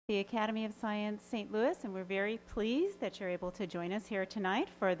the Academy of Science St. Louis, and we're very pleased that you're able to join us here tonight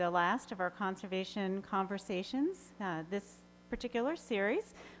for the last of our conservation conversations. This particular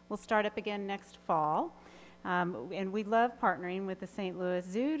series will start up again next fall. And we love partnering with the St. Louis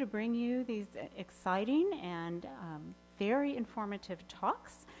Zoo to bring you these exciting and very informative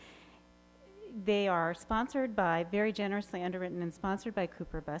talks. They are sponsored by, very generously underwritten and sponsored by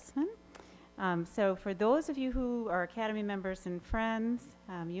Cooper Busman. So for those of you who are Academy members and friends,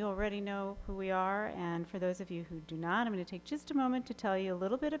 you already know who we are. And for those of you who do not, I'm going to take just a moment to tell you a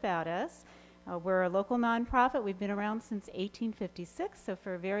little bit about us. We're a local nonprofit. We've been around since 1856, so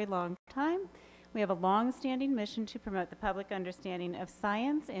for a very long time. We have a long-standing mission to promote the public understanding of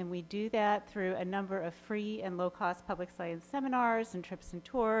science, and we do that through a number of free and low-cost public science seminars and trips and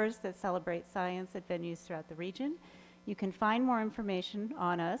tours that celebrate science at venues throughout the region. You can find more information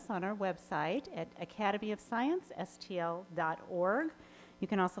on us on our website at academyofsciencestl.org. You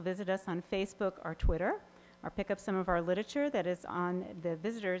can also visit us on Facebook or Twitter, or pick up some of our literature that is on the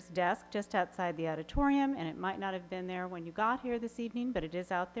visitor's desk just outside the auditorium, and it might not have been there when you got here this evening, but it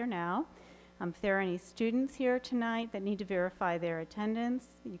is out there now. If there are any students here tonight that need to verify their attendance,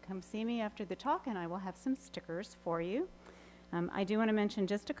 you come see me after the talk and I will have some stickers for you. I do want to mention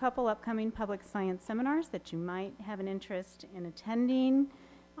just a couple upcoming public science seminars that you might have an interest in attending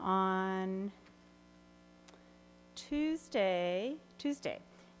on Tuesday,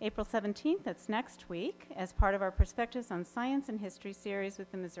 April 17th, that's next week, as part of our Perspectives on Science and History series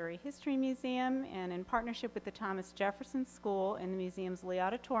with the Missouri History Museum and in partnership with the Thomas Jefferson School in the museum's Lee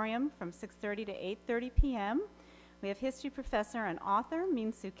Auditorium from 6:30 to 8:30 p.m. We have history professor and author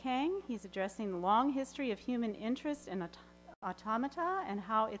Min-Soo Kang. He's addressing the long history of human interest in automata and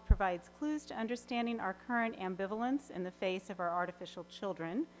how it provides clues to understanding our current ambivalence in the face of our artificial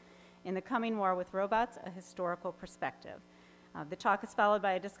children. In the Coming War with Robots, a Historical Perspective. The talk is followed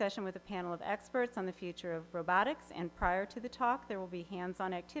by a discussion with a panel of experts on the future of robotics, and prior to the talk, there will be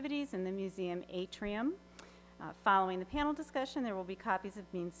hands-on activities in the museum atrium. Following the panel discussion, there will be copies of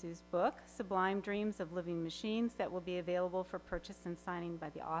Min-Soo's book, Sublime Dreams of Living Machines, that will be available for purchase and signing by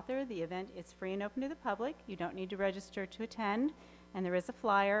the author. The event is free and open to the public. You don't need to register to attend, and there is a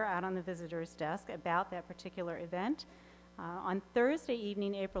flyer out on the visitor's desk about that particular event. On Thursday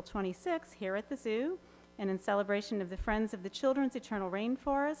evening, April 26th, here at the zoo, and in celebration of the Friends of the Children's Eternal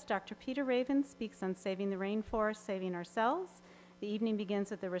Rainforest, Dr. Peter Raven speaks on saving the rainforest, saving ourselves. The evening begins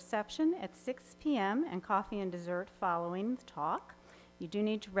with a reception at 6 p.m. and coffee and dessert following the talk. You do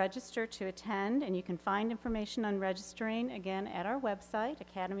need to register to attend, and you can find information on registering, again, at our website,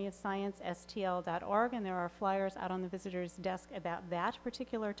 academyofsciencestl.org, and there are flyers out on the visitor's desk about that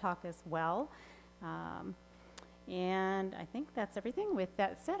particular talk as well. And I think that's everything. With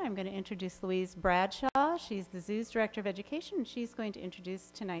that said, I'm going to introduce Louise Bradshaw. She's the Zoo's Director of Education, and she's going to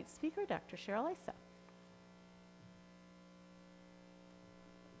introduce tonight's speaker, Dr. Cheryl Issa.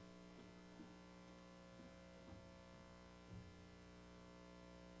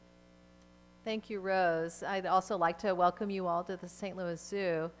 Thank you, Rose. I'd also like to welcome you all to the St. Louis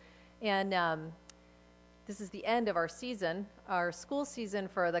Zoo. And this is the end of our season, our school season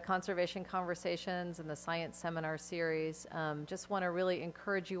for the Conservation Conversations and the Science Seminar Series. Just want to really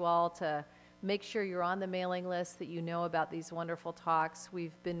encourage you all to make sure you're on the mailing list, that you know about these wonderful talks.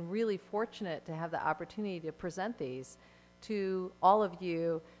 We've been really fortunate to have the opportunity to present these to all of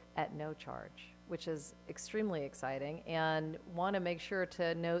you at no charge, which is extremely exciting, and want to make sure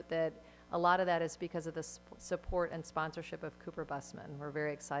to note that a lot of that is because of the support and sponsorship of Cooper Busman. We're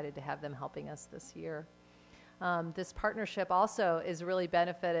very excited to have them helping us this year. This partnership also is really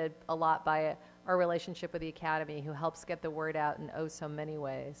benefited a lot by our relationship with the Academy, who helps get the word out in oh so many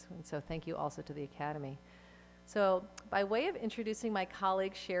ways. And so thank you also to the Academy. So by way of introducing my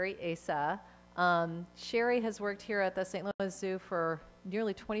colleague, Sherry Asa, Sherry has worked here at the St. Louis Zoo for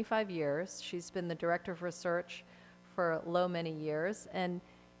nearly 25 years. She's been the Director of Research for many years. And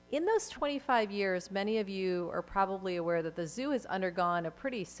in those 25 years, many of you are probably aware that the zoo has undergone a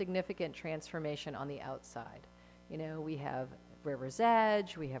pretty significant transformation on the outside. You know, we have River's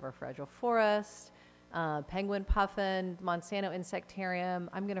Edge, we have our fragile forest, penguin puffin, Monsanto insectarium.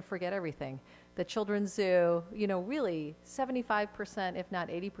 I'm going to forget everything. The children's zoo, you know, really 75%, if not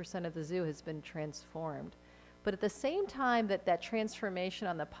 80% of the zoo has been transformed. But at the same time that that transformation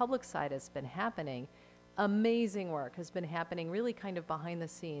on the public side has been happening, amazing work has been happening really kind of behind the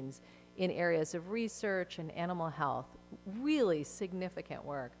scenes in areas of research and animal health. Really significant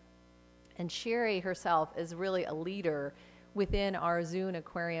work. And Sherry herself is really a leader within our zoo and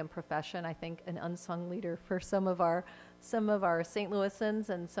aquarium profession. I think an unsung leader for some of our St. Louisans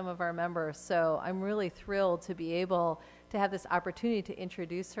and some of our members. So I'm really thrilled to be able to have this opportunity to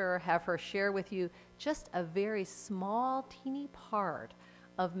introduce her, have her share with you just a very small, teeny part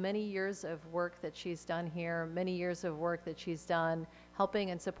of many years of work that she's done here, many years of work that she's done helping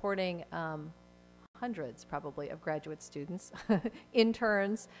and supporting hundreds probably of graduate students,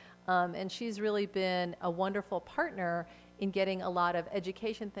 interns, and she's really been a wonderful partner in getting a lot of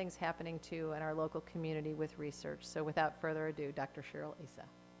education things happening too in our local community with research. So without further ado, Dr. Cheryl Asa.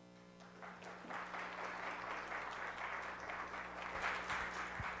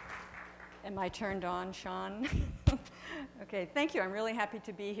 Am I turned on, Sean? Okay, thank you. I'm really happy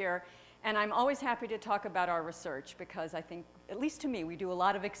to be here. And I'm always happy to talk about our research because I think, at least to me, we do a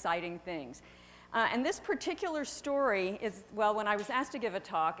lot of exciting things. And this particular story is, well, when I was asked to give a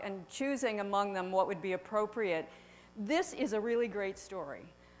talk and choosing among them what would be appropriate, this is a really great story,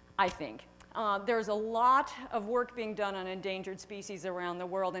 I think. There's a lot of work being done on endangered species around the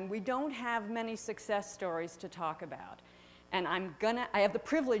world, and we don't have many success stories to talk about. And I have the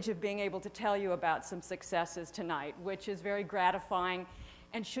privilege of being able to tell you about some successes tonight, which is very gratifying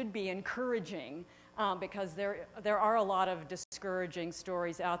and should be encouraging because there are a lot of discouraging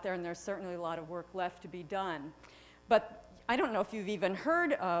stories out there, and there's certainly a lot of work left to be done. But I don't know if you've even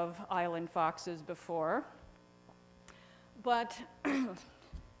heard of island foxes before, but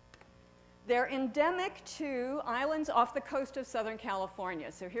they're endemic to islands off the coast of Southern California.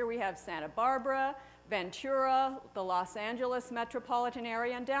 So here we have Santa Barbara, Ventura, the Los Angeles metropolitan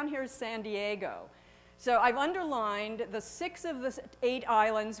area, and down here is San Diego. So I've underlined the 6 of the 8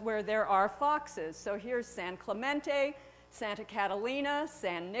 islands where there are foxes. So here's San Clemente, Santa Catalina,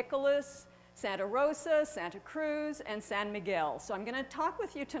 San Nicolas, Santa Rosa, Santa Cruz, and San Miguel. So I'm going to talk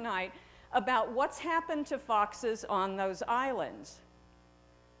with you tonight about what's happened to foxes on those islands.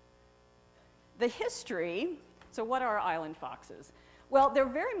 The history, so what are island foxes? Well, they're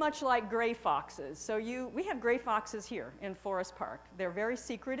very much like gray foxes. So we have gray foxes here in Forest Park. They're very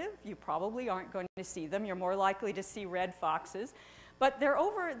secretive. You probably aren't going to see them. You're more likely to see red foxes. But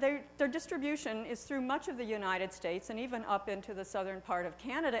their distribution is through much of the United States and even up into the southern part of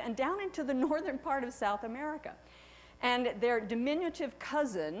Canada and down into the northern part of South America. And their diminutive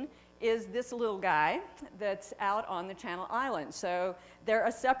cousin is this little guy that's out on the Channel Islands. So they're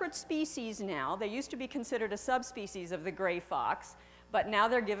a separate species now. They used to be considered a subspecies of the gray fox, but now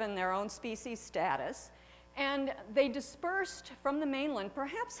they're given their own species status. And they dispersed from the mainland,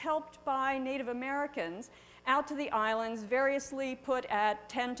 perhaps helped by Native Americans, out to the islands, variously put at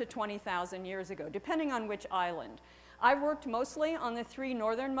 10 to 20,000 years ago, depending on which island. I've worked mostly on the 3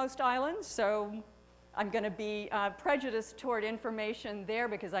 northernmost islands, so I'm going to be prejudiced toward information there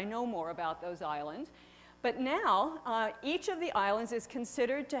because I know more about those islands. But now, each of the islands is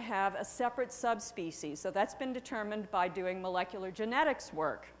considered to have a separate subspecies. So that's been determined by doing molecular genetics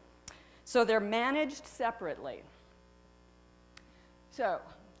work. So they're managed separately. So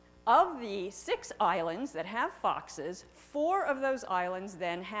of the 6 islands that have foxes, 4 of those islands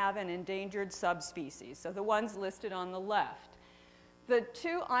then have an endangered subspecies. So the ones listed on the left. The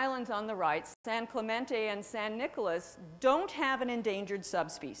 2 islands on the right, San Clemente and San Nicolas, don't have an endangered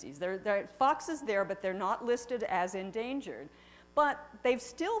subspecies. There are foxes there, but they're not listed as endangered. But they've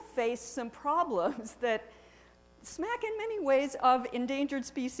still faced some problems that smack in many ways of endangered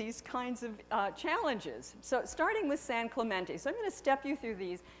species kinds of challenges. So starting with San Clemente. So I'm going to step you through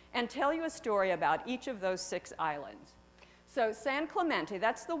these and tell you a story about each of those 6 islands. So San Clemente,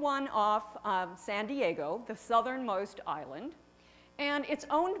 that's the one off San Diego, the southernmost island. And it's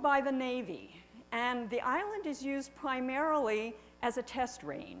owned by the Navy. And the island is used primarily as a test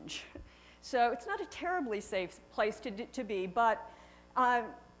range. So it's not a terribly safe place to be, but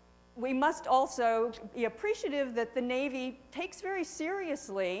we must also be appreciative that the Navy takes very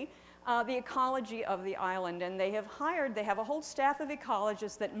seriously the ecology of the island. And they have a whole staff of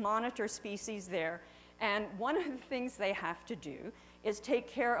ecologists that monitor species there. And one of the things they have to do is take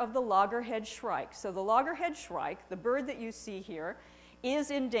care of the loggerhead shrike. So the loggerhead shrike, the bird that you see here,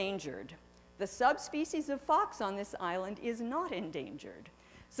 is endangered. The subspecies of fox on this island is not endangered.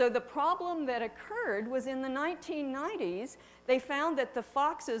 So the problem that occurred was in the 1990s, they found that the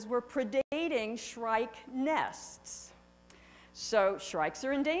foxes were predating shrike nests. So shrikes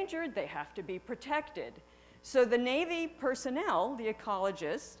are endangered, they have to be protected. So the Navy personnel, the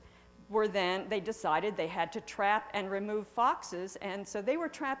ecologists, they decided they had to trap and remove foxes, and so they were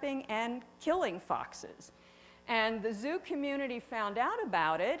trapping and killing foxes. And the zoo community found out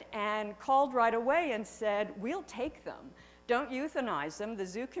about it and called right away and said, we'll take them. Don't euthanize them. The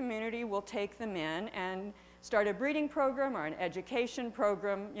zoo community will take them in and start a breeding program or an education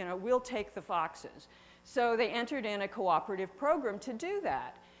program. You know, we'll take the foxes. So they entered in a cooperative program to do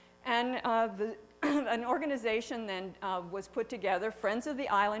that. And an organization then was put together, Friends of the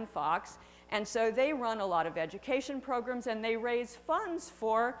Island Fox, and so they run a lot of education programs and they raise funds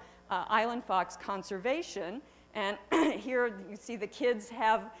for island fox conservation. And here you see the kids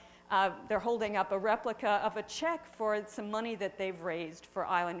have, they're holding up a replica of a check for some money that they've raised for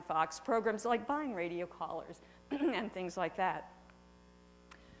island fox programs like buying radio collars and things like that.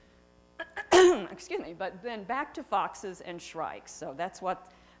 Excuse me, but then back to foxes and shrikes. So that's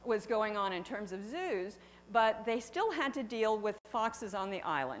what was going on in terms of zoos, but they still had to deal with foxes on the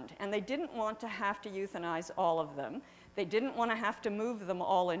island, and they didn't want to have to euthanize all of them. They didn't want to have to move them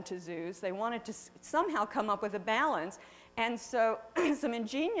all into zoos. They wanted to somehow come up with a balance, and so some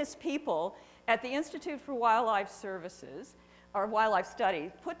ingenious people at the Institute for Wildlife Services, or Wildlife Studies,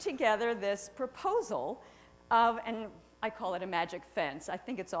 put together this proposal of, and I call it a magic fence. I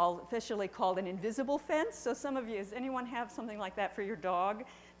think it's all officially called an invisible fence. So some of you, does anyone have something like that for your dog?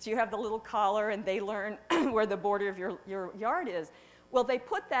 So you have the little collar and they learn where the border of your yard is. Well, they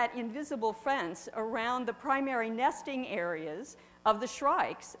put that invisible fence around the primary nesting areas of the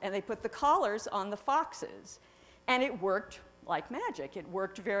shrikes, and they put the collars on the foxes. And it worked like magic. It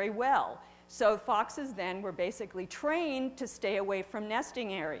worked very well. So foxes then were basically trained to stay away from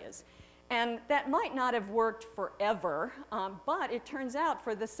nesting areas. And that might not have worked forever, but it turns out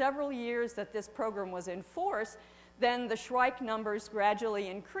for the several years that this program was in force, then the shrike numbers gradually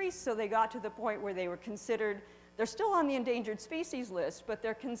increased, so they got to the point where they were considered, they're still on the endangered species list, but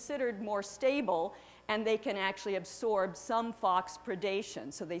they're considered more stable, and they can actually absorb some fox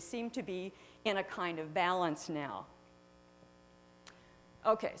predation. So they seem to be in a kind of balance now.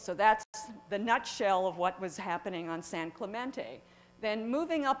 Okay, so that's the nutshell of what was happening on San Clemente. Then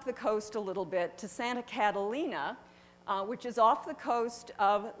moving up the coast a little bit to Santa Catalina, which is off the coast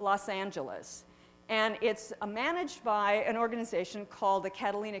of Los Angeles. And it's managed by an organization called the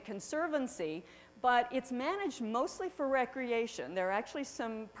Catalina Conservancy, but it's managed mostly for recreation. There are actually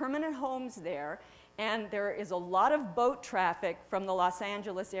some permanent homes there, and there is a lot of boat traffic from the Los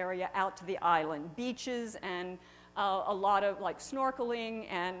Angeles area out to the island, beaches and a lot of like snorkeling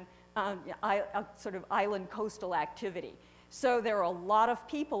and sort of island coastal activity. So there are a lot of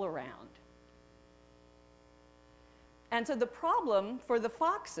people around. And so the problem for the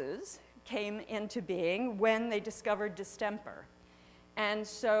foxes came into being when they discovered distemper. And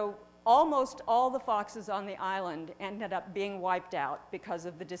so almost all the foxes on the island ended up being wiped out because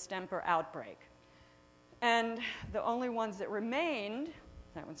of the distemper outbreak. And the only ones that remained,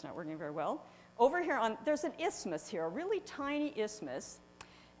 that one's not working very well, over here there's an isthmus here, a really tiny isthmus.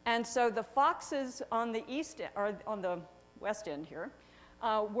 And so the foxes on the on the west end here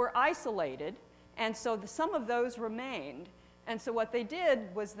were isolated, and so some of those remained. And so what they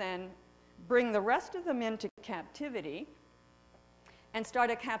did was then bring the rest of them into captivity and start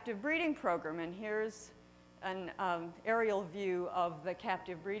a captive breeding program. And here's an aerial view of the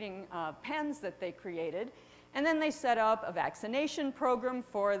captive breeding pens that they created. And then they set up a vaccination program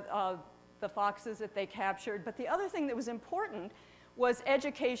for the foxes that they captured. But the other thing that was important was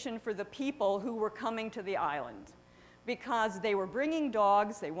education for the people who were coming to the island. Because they were bringing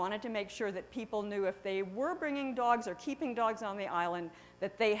dogs, they wanted to make sure that people knew if they were bringing dogs or keeping dogs on the island,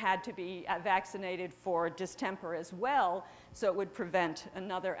 that they had to be vaccinated for distemper as well, so it would prevent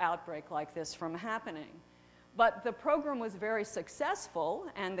another outbreak like this from happening. But the program was very successful,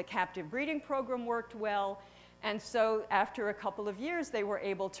 and the captive breeding program worked well, and so after a couple of years, they were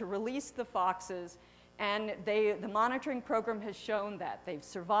able to release the foxes, and the monitoring program has shown that they've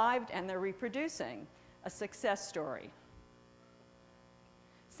survived and they're reproducing. A success story.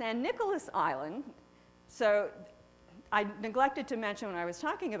 San Nicolas Island, so I neglected to mention when I was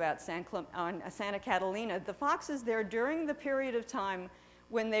talking about Santa Catalina, the foxes there during the period of time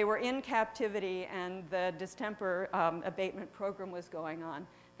when they were in captivity and the distemper abatement program was going on,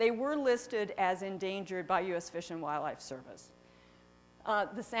 they were listed as endangered by U.S. Fish and Wildlife Service.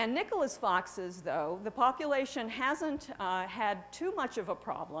 The San Nicolas foxes, though, the population hasn't had too much of a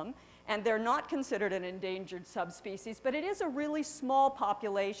problem, and they're not considered an endangered subspecies, but it is a really small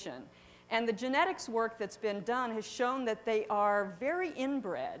population. And the genetics work that's been done has shown that they are very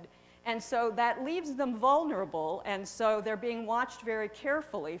inbred, and so that leaves them vulnerable, and so they're being watched very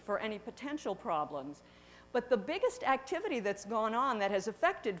carefully for any potential problems. But the biggest activity that's gone on that has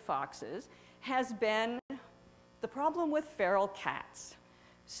affected foxes has been the problem with feral cats.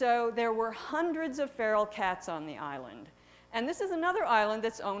 So there were hundreds of feral cats on the island. And this is another island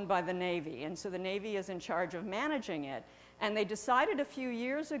that's owned by the Navy, and so the Navy is in charge of managing it. And they decided a few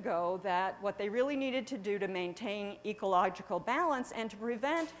years ago that what they really needed to do to maintain ecological balance and to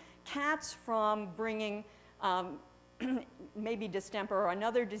prevent cats from bringing maybe distemper or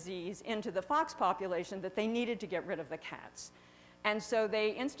another disease into the fox population, that they needed to get rid of the cats. And so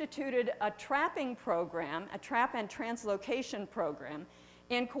they instituted a trapping program, a trap and translocation program,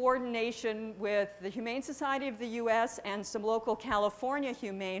 in coordination with the Humane Society of the US and some local California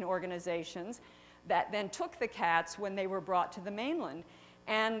humane organizations that then took the cats when they were brought to the mainland.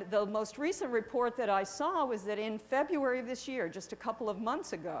 And the most recent report that I saw was that in February of this year, just a couple of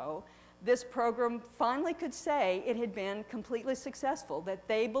months ago, this program finally could say it had been completely successful, that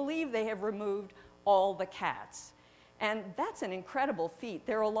they believe they have removed all the cats. And that's an incredible feat.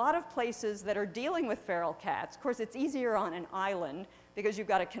 There are a lot of places that are dealing with feral cats. Of course, it's easier on an island because you've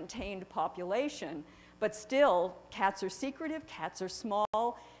got a contained population, but still, cats are secretive, cats are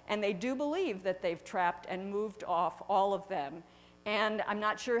small, and they do believe that they've trapped and moved off all of them. And I'm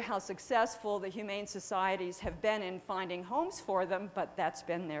not sure how successful the humane societies have been in finding homes for them, but that's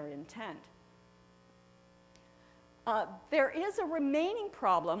been their intent. There is a remaining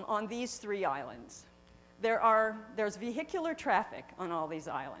problem on these 3 islands. There's vehicular traffic on all these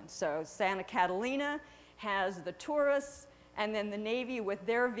islands. So Santa Catalina has the tourists, and then the Navy with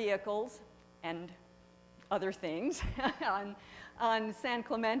their vehicles and other things on San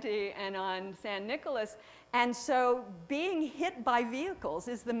Clemente and on San Nicolas. And so being hit by vehicles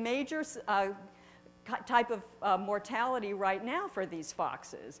is the major type of mortality right now for these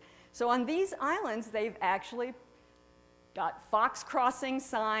foxes. So on these islands, they've actually got fox crossing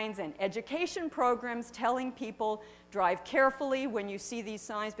signs and education programs telling people, drive carefully when you see these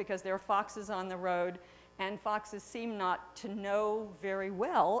signs because there are foxes on the road. And foxes seem not to know very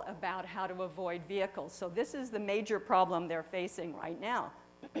well about how to avoid vehicles. So this is the major problem they're facing right now.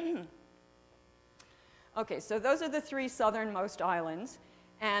 Okay, so those are the 3 southernmost islands.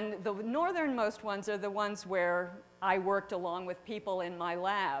 And the northernmost ones are the ones where I worked along with people in my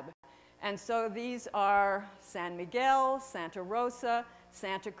lab. And so these are San Miguel, Santa Rosa,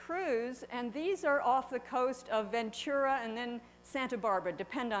 Santa Cruz, and these are off the coast of Ventura and then Santa Barbara,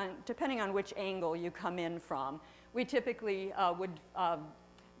 depending on which angle you come in from. We typically would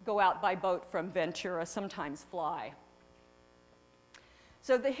go out by boat from Ventura, sometimes fly.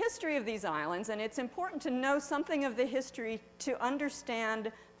 So the history of these islands, and it's important to know something of the history to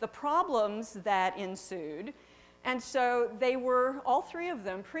understand the problems that ensued. And so they were, all 3 of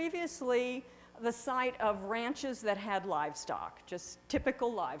them, previously the site of ranches that had livestock, just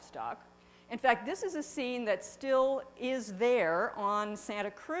typical livestock. In fact, this is a scene that still is there on Santa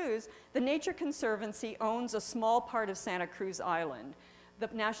Cruz. The Nature Conservancy owns a small part of Santa Cruz Island. The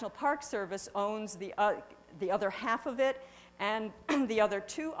National Park Service owns the other half of it and the other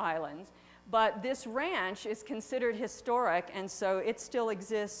 2 islands. But this ranch is considered historic, and so it still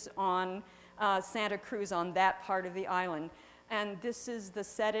exists on Santa Cruz on that part of the island. And this is the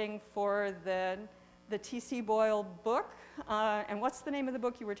setting for the T.C. Boyle book. And what's the name of the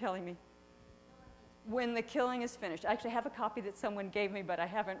book you were telling me? When the Killing is Finished. I actually have a copy that someone gave me, but I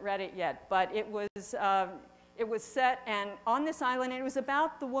haven't read it yet. But it was set and on this island, and it was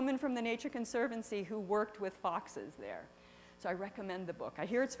about the woman from the Nature Conservancy who worked with foxes there. So I recommend the book. I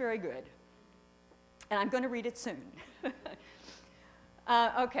hear it's very good. And I'm going to read it soon.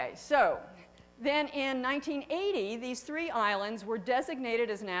 Okay, so then in 1980, these 3 islands were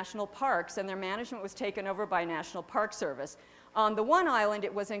designated as national parks, and their management was taken over by National Park Service. On the one island,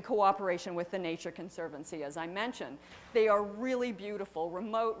 it was in cooperation with the Nature Conservancy, as I mentioned. They are really beautiful,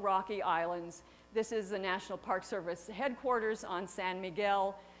 remote, rocky islands. This is the National Park Service headquarters on San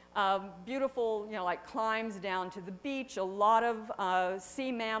Miguel. Beautiful, you know, like climbs down to the beach, a lot of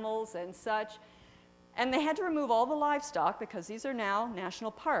sea mammals and such. And they had to remove all the livestock because these are now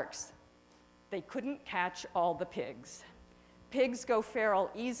national parks. They couldn't catch all the pigs. Pigs go feral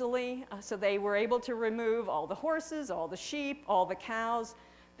easily, so they were able to remove all the horses, all the sheep, all the cows.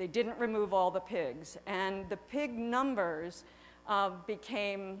 They didn't remove all the pigs. And the pig numbers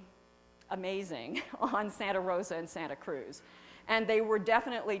became amazing on Santa Rosa and Santa Cruz. And they were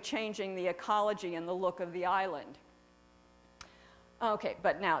definitely changing the ecology and the look of the island. Okay,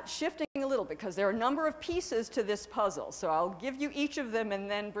 but now shifting a little because there are a number of pieces to this puzzle. So I'll give you each of them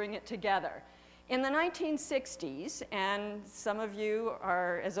and then bring it together. In the 1960s, and some of you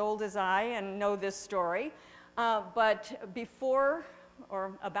are as old as I and know this story, but before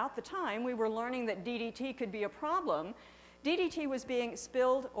or about the time we were learning that DDT could be a problem, DDT was being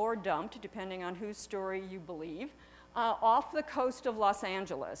spilled or dumped, depending on whose story you believe, off the coast of Los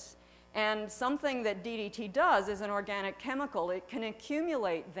Angeles. And something that DDT does is an organic chemical. It can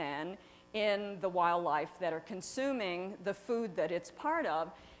accumulate then in the wildlife that are consuming the food that it's part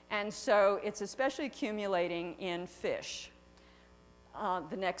of. And so it's especially accumulating in fish.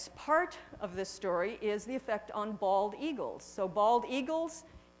 the next part of this story is the effect on bald eagles. So bald eagles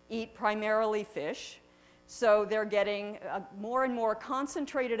eat primarily fish. So they're getting more and more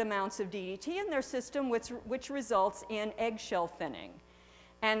concentrated amounts of DDT in their system, which results in eggshell thinning.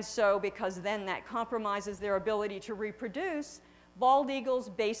 And so because then that compromises their ability to reproduce, bald eagles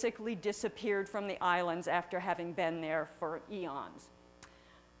basically disappeared from the islands after having been there for eons.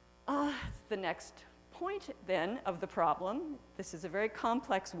 The next point then of the problem, this is a very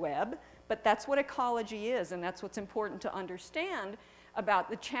complex web, but that's what ecology is, and that's what's important to understand about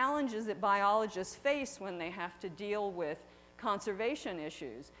the challenges that biologists face when they have to deal with conservation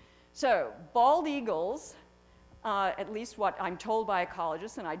issues. So bald eagles, at least what I'm told by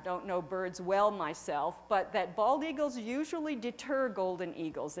ecologists, and I don't know birds well myself, but that bald eagles usually deter golden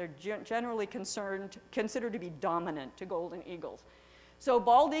eagles. They're generally considered to be dominant to golden eagles. So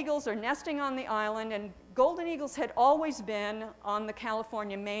bald eagles are nesting on the island, and golden eagles had always been on the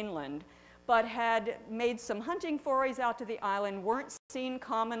California mainland, but had made some hunting forays out to the island, weren't seen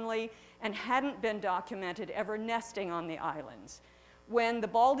commonly, and hadn't been documented ever nesting on the islands. When the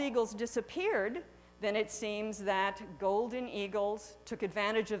bald eagles disappeared, then it seems that golden eagles took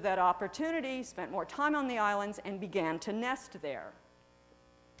advantage of that opportunity, spent more time on the islands, and began to nest there.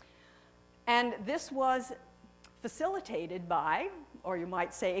 And this was facilitated by, or you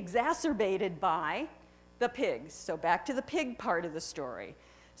might say exacerbated by, the pigs. So back to the pig part of the story.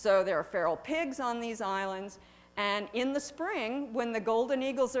 So there are feral pigs on these islands, and in the spring, when the golden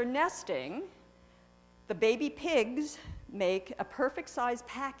eagles are nesting, the baby pigs make a perfect size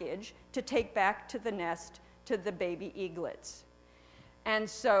package to take back to the nest to the baby eaglets. And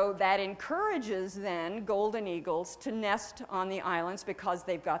so that encourages then golden eagles to nest on the islands because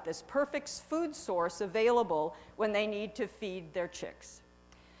they've got this perfect food source available when they need to feed their chicks.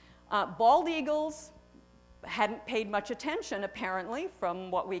 Bald eagles hadn't paid much attention, apparently, from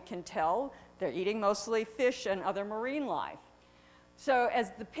what we can tell. They're eating mostly fish and other marine life. So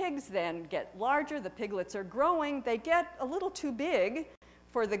as the pigs then get larger, the piglets are growing, they get a little too big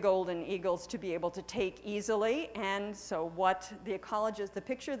for the golden eagles to be able to take easily. And so what the ecologists, the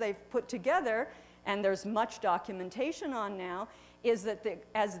picture they've put together, and there's much documentation on now, is that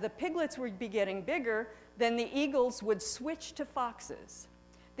as the piglets would be getting bigger, then the eagles would switch to foxes.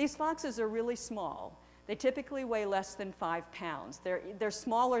 These foxes are really small. They typically weigh less than 5 pounds. They're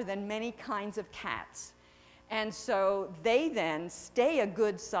smaller than many kinds of cats. And so they then stay a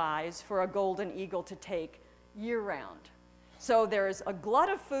good size for a golden eagle to take year-round. So there's a glut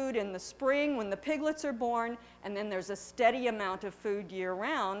of food in the spring when the piglets are born, and then there's a steady amount of food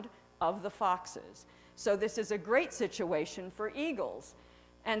year-round of the foxes. So this is a great situation for eagles.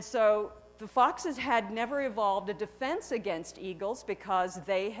 And so the foxes had never evolved a defense against eagles because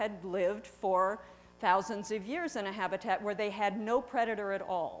they had lived for thousands of years in a habitat where they had no predator at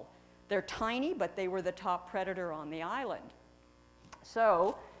all. They're tiny, but they were the top predator on the island.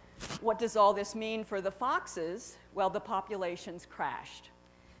 So what does all this mean for the foxes? Well, the populations crashed.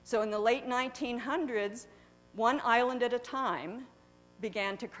 So in the late 1900s, one island at a time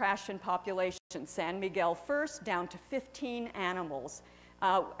began to crash in population. San Miguel first, down to 15 animals,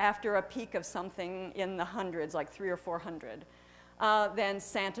 after a peak of something in the hundreds, like 300 or 400. Then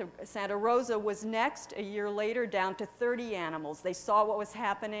Santa Rosa was next, a year later, down to 30 animals. They saw what was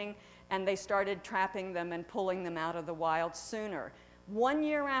happening, and they started trapping them and pulling them out of the wild sooner. 1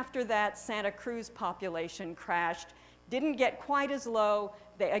 year after that, Santa Cruz population crashed, didn't get quite as low.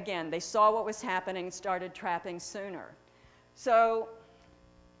 They saw what was happening, started trapping sooner. So,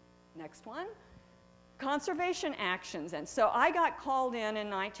 next one. Conservation actions. And so I got called in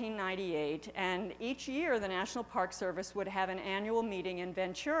 1998, and each year the National Park Service would have an annual meeting in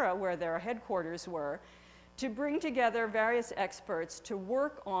Ventura, where their headquarters were, to bring together various experts to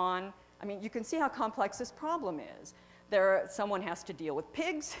work on, I mean, you can see how complex this problem is. Someone has to deal with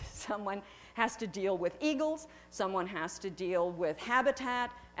pigs, someone has to deal with eagles, someone has to deal with habitat,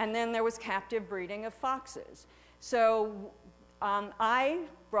 and then there was captive breeding of foxes. So I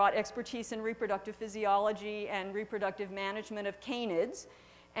brought expertise in reproductive physiology and reproductive management of canids,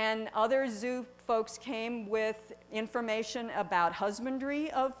 and other zoo folks came with information about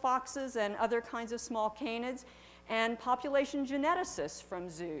husbandry of foxes and other kinds of small canids, and population geneticists from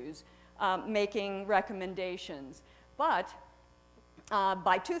zoos making recommendations. But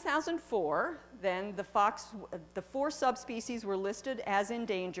by 2004, then the 4 subspecies were listed as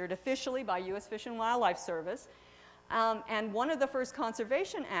endangered officially by U.S. Fish and Wildlife Service. And one of the first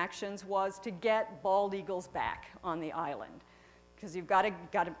conservation actions was to get bald eagles back on the island, because you've got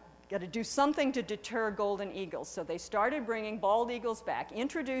to do something to deter golden eagles. So they started bringing bald eagles back,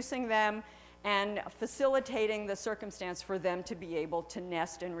 introducing them, and facilitating the circumstance for them to be able to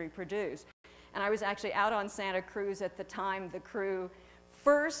nest and reproduce. And I was actually out on Santa Cruz at the time the crew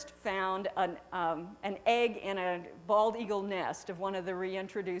first found an egg in a bald eagle nest of one of the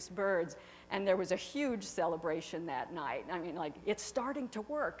reintroduced birds, and there was a huge celebration that night. I mean, like, it's starting to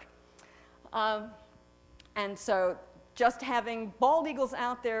work. And so just having bald eagles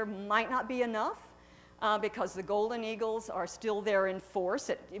out there might not be enough, because the golden eagles are still there in force.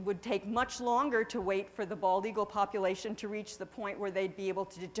 It would take much longer to wait for the bald eagle population to reach the point where they'd be able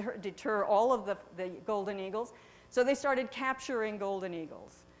to deter all of the golden eagles. So they started capturing golden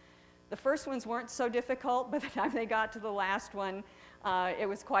eagles. The first ones weren't so difficult, but by the time they got to the last one, it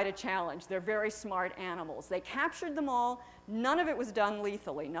was quite a challenge. They're very smart animals. They captured them all. None of it was done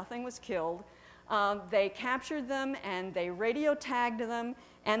lethally. Nothing was killed. They captured them and they radio tagged them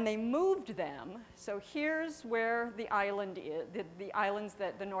and they moved them. So here's where the island is,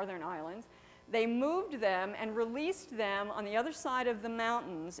 the northern islands. They moved them and released them on the other side of the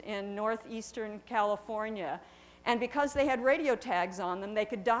mountains in northeastern California. And because they had radio tags on them, they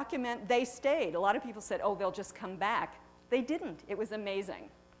could document they stayed. A lot of people said, oh, they'll just come back. They didn't. It was amazing.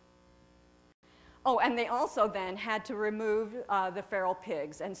 Oh, and they also then had to remove the feral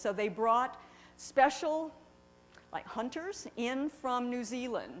pigs. And so they brought special, like, hunters in from New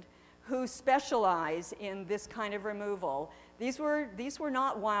Zealand who specialize in this kind of removal. These were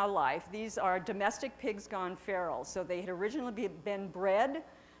not wildlife. These are domestic pigs gone feral. So they had originally been bred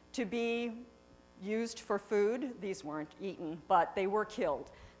to be used for food. These weren't eaten, but they were killed.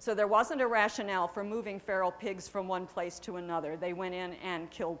 So there wasn't a rationale for moving feral pigs from one place to another. They went in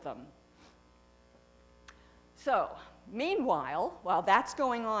and killed them. So meanwhile, while that's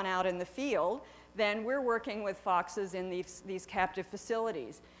going on out in the field, then we're working with foxes in these captive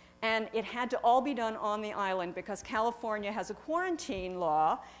facilities. And it had to all be done on the island because California has a quarantine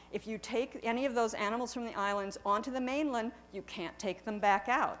law. If you take any of those animals from the islands onto the mainland, you can't take them back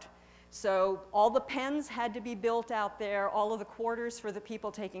out. So all the pens had to be built out there. All of the quarters for the people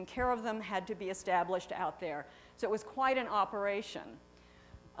taking care of them had to be established out there. So it was quite an operation.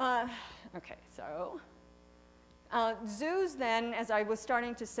 Okay, so zoos then, as I was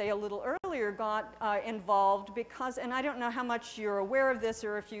starting to say a little earlier, got involved because, and I don't know how much you're aware of this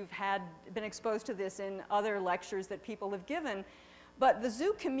or if you've been exposed to this in other lectures that people have given, but the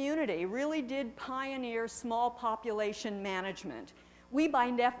zoo community really did pioneer small population management. We,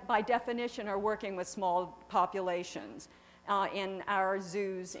 by definition, are working with small populations in our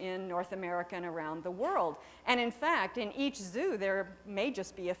zoos in North America and around the world. And in fact, in each zoo, there may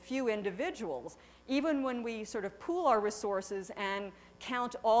just be a few individuals. Even when we sort of pool our resources and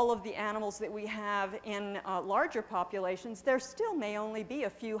count all of the animals that we have in larger populations, there still may only be a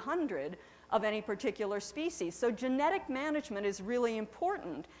few hundred of any particular species. So genetic management is really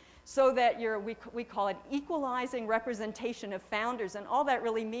important, so that we call it equalizing representation of founders. And all that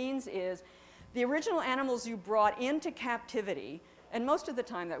really means is the original animals you brought into captivity, and most of the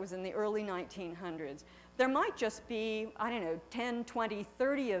time that was in the early 1900s, there might just be, I don't know, 10, 20,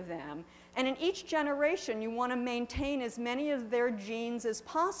 30 of them. And in each generation, you want to maintain as many of their genes as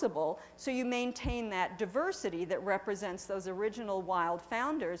possible, so you maintain that diversity that represents those original wild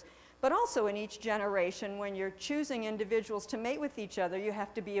founders. But also in each generation, when you're choosing individuals to mate with each other, you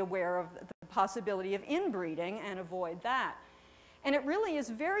have to be aware of the possibility of inbreeding and avoid that. And it really is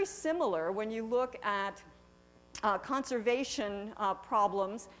very similar when you look at conservation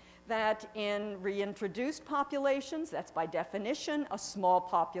problems that in reintroduced populations, that's by definition a small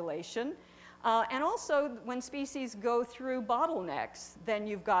population. And also when species go through bottlenecks, then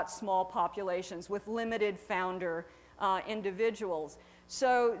you've got small populations with limited founder individuals.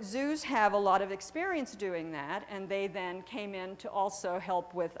 So zoos have a lot of experience doing that, and they then came in to also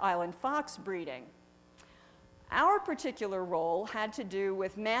help with island fox breeding. Our particular role had to do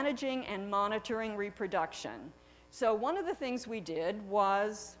with managing and monitoring reproduction. So one of the things we did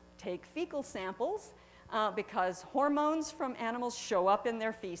was take fecal samples because hormones from animals show up in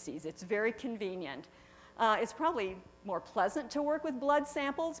their feces. It's very convenient. It's probably more pleasant to work with blood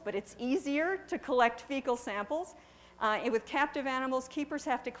samples, but it's easier to collect fecal samples. With captive animals, keepers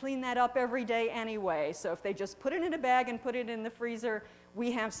have to clean that up every day anyway. So if they just put it in a bag and put it in the freezer,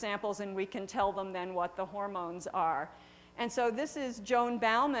 we have samples and we can tell them then what the hormones are. And so this is Joan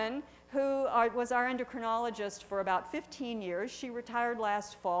Bauman, who was our endocrinologist for about 15 years. She retired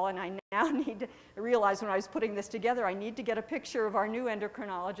last fall, and I now need to realize when I was putting this together, I need to get a picture of our new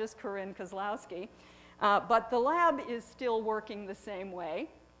endocrinologist, Corinne Kozlowski. But the lab is still working the same way.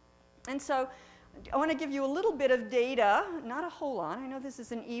 And so I want to give you a little bit of data, not a whole lot. I know this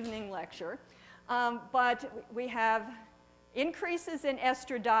is an evening lecture, but we have Increases in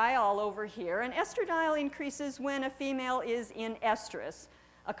estradiol over here, and estradiol increases when a female is in estrus.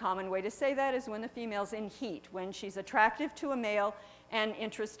 A common way to say that is when the female's in heat, when she's attractive to a male and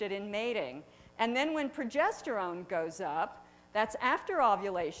interested in mating. And then when progesterone goes up, that's after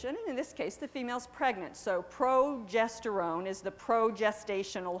ovulation, and in this case the female's pregnant. So progesterone is the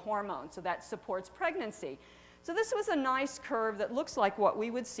progestational hormone, so that supports pregnancy. So this was a nice curve that looks like what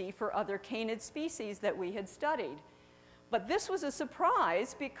we would see for other canid species that we had studied. But this was a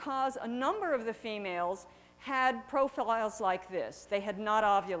surprise because a number of the females had profiles like this. They had not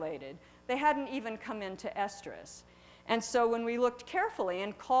ovulated. They hadn't even come into estrus. And so when we looked carefully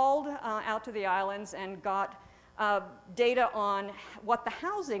and called out to the islands and got data on what the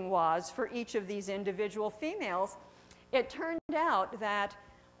housing was for each of these individual females, it turned out that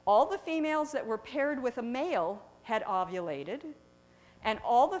all the females that were paired with a male had ovulated, and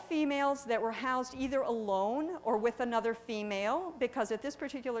all the females that were housed either alone or with another female, because at this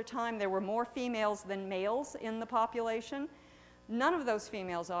particular time there were more females than males in the population, none of those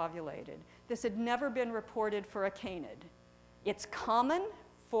females ovulated. This had never been reported for a canid. It's common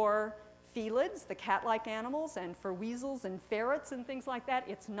for felids, the cat-like animals, and for weasels and ferrets and things like that.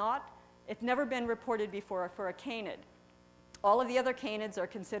 It's never been reported before for a canid. All of the other canids are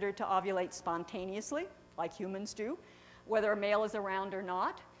considered to ovulate spontaneously, like humans do, whether a male is around or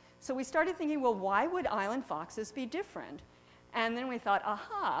not. So we started thinking, well, why would island foxes be different? And then we thought,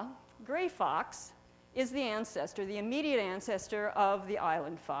 aha, gray fox is the ancestor, the immediate ancestor of the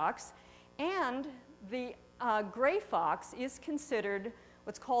island fox. And the gray fox is considered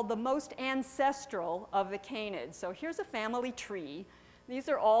what's called the most ancestral of the canids. So here's a family tree. These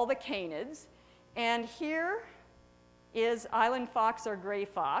are all the canids. And here is island fox or gray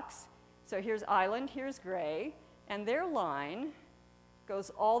fox. So here's island, here's gray. And their line goes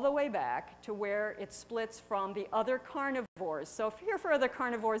all the way back to where it splits from the other carnivores. So here for other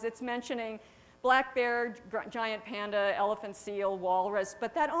carnivores, it's mentioning black bear, giant panda, elephant seal, walrus,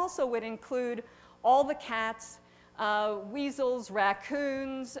 but that also would include all the cats, weasels,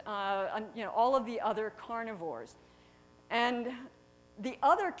 raccoons, all of the other carnivores. And the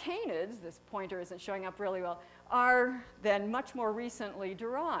other canids, this pointer isn't showing up really well, are then much more recently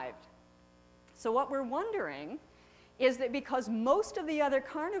derived. So what we're wondering is that because most of the other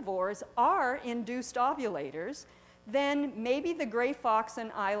carnivores are induced ovulators, then maybe the gray fox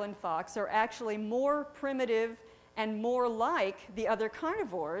and island fox are actually more primitive and more like the other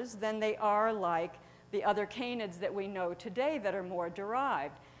carnivores than they are like the other canids that we know today that are more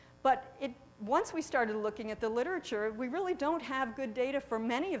derived. But once we started looking at the literature, we really don't have good data for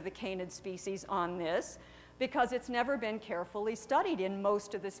many of the canid species on this because it's never been carefully studied in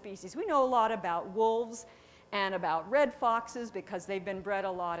most of the species. We know a lot about wolves and about red foxes because they've been bred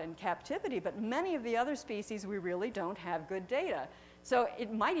a lot in captivity, but many of the other species we really don't have good data. So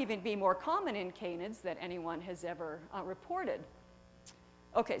it might even be more common in canids than anyone has ever reported.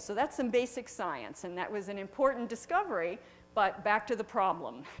 Okay, so that's some basic science, and that was an important discovery, but back to the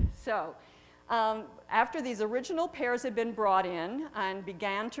problem. So after these original pairs had been brought in and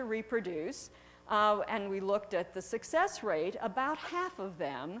began to reproduce, and we looked at the success rate, about half of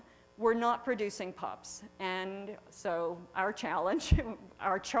them were not producing pups. And so our challenge,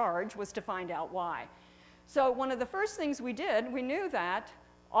 our charge was to find out why. So one of the first things we did, we knew that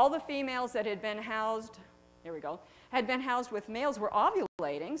all the females that had been housed, here we go, had been housed with males were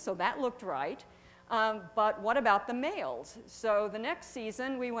ovulating, so that looked right. But what about the males? So the next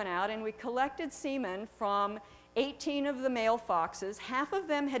season we went out and we collected semen from 18 of the male foxes. Half of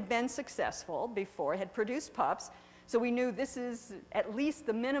them had been successful before, had produced pups. So we knew this is at least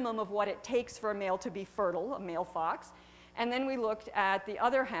the minimum of what it takes for a male to be fertile, a male fox. And then we looked at the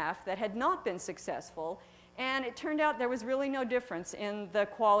other half that had not been successful. And it turned out there was really no difference in the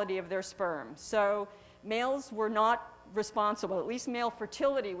quality of their sperm. So males were not responsible, at least male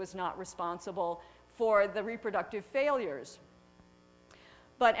fertility was not responsible for the reproductive failures.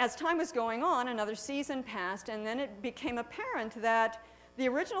 But as time was going on, another season passed, and then it became apparent that the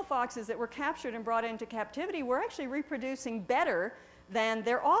original foxes that were captured and brought into captivity were actually reproducing better than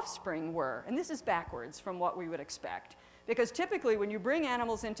their offspring were. And this is backwards from what we would expect. Because typically when you bring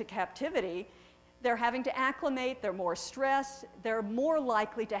animals into captivity, they're having to acclimate, they're more stressed, they're more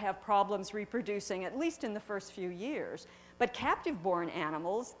likely to have problems reproducing, at least in the first few years. But captive-born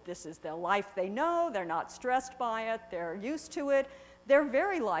animals, this is the life they know, they're not stressed by it, they're used to it, they're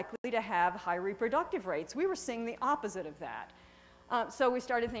very likely to have high reproductive rates. We were seeing the opposite of that. So we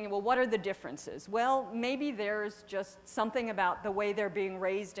started thinking, well, what are the differences? Well, maybe there's just something about the way they're being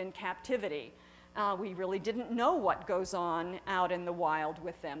raised in captivity. We really didn't know what goes on out in the wild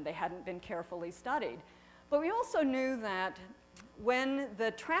with them. They hadn't been carefully studied. But we also knew that when the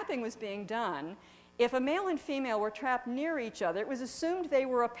trapping was being done, if a male and female were trapped near each other, it was assumed they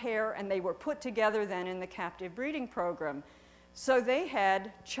were a pair and they were put together then in the captive breeding program. So they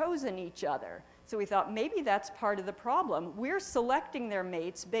had chosen each other. So we thought maybe that's part of the problem. We're selecting their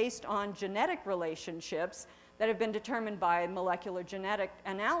mates based on genetic relationships that have been determined by molecular genetic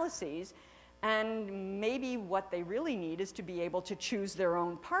analyses, and maybe what they really need is to be able to choose their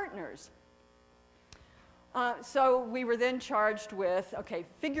own partners. So we were then charged with, okay,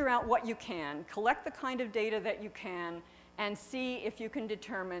 figure out what you can, collect the kind of data that you can, and see if you can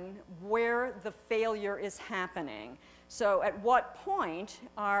determine where the failure is happening. So at what point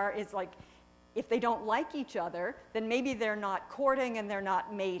is like, if they don't like each other, then maybe they're not courting and they're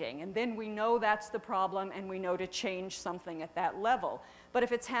not mating. And then we know that's the problem and we know to change something at that level. But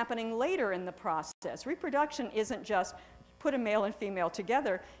if it's happening later in the process, reproduction isn't just put a male and female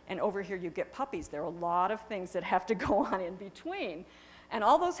together and over here you get puppies. There are a lot of things that have to go on in between. And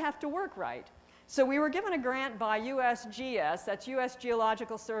all those have to work right. So we were given a grant by USGS, that's U.S.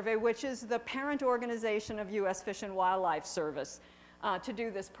 Geological Survey, which is the parent organization of U.S. Fish and Wildlife Service, to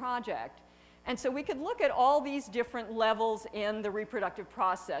do this project. And so we could look at all these different levels in the reproductive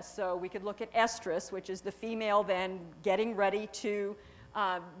process. So we could look at estrus, which is the female then getting ready to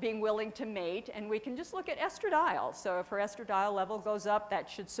being willing to mate. And we can just look at estradiol. So if her estradiol level goes up, that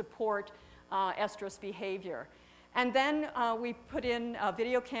should support estrus behavior. And then we put in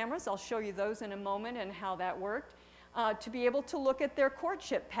video cameras. I'll show you those in a moment and how that worked, to be able to look at their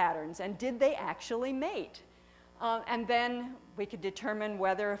courtship patterns and did they actually mate. And then we could determine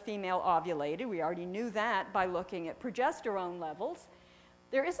whether a female ovulated. We already knew that by looking at progesterone levels.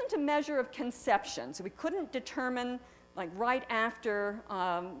 There isn't a measure of conception, so we couldn't determine, like right after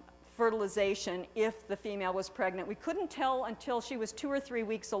fertilization, if the female was pregnant. We couldn't tell until she was 2 or 3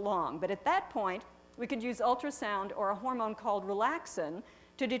 weeks along, but at that point, we could use ultrasound or a hormone called relaxin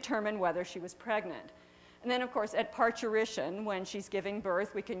to determine whether she was pregnant. And then, of course, at parturition, when she's giving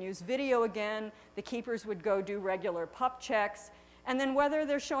birth, we can use video again. The keepers would go do regular pup checks. And then whether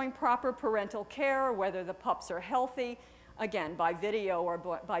they're showing proper parental care or whether the pups are healthy, again, by video or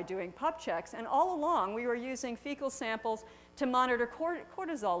by doing pup checks. And all along, we were using fecal samples to monitor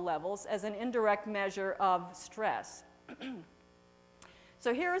cortisol levels as an indirect measure of stress.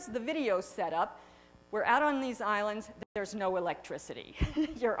 So here's the video setup. We're out on these islands. There's no electricity.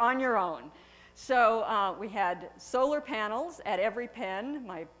 You're on your own. So we had solar panels at every pen.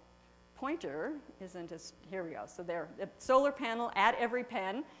 My pointer isn't as, here we go. So there, a solar panel at every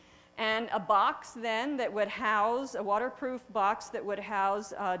pen, and a box then that would house, a waterproof box that would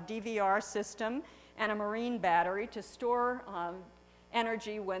house a DVR system and a marine battery to store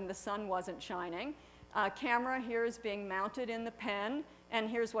energy when the sun wasn't shining. Camera here is being mounted in the pen, and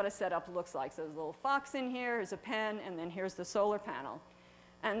here's what a setup looks like. So there's a little fox in here, here's a pen, and then here's the solar panel.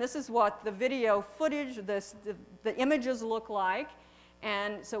 And this is what the video footage, the images look like.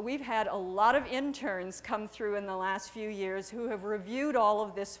 And so we've had a lot of interns come through in the last few years who have reviewed all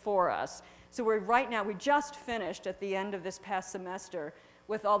of this for us. So right now, we just finished at the end of this past semester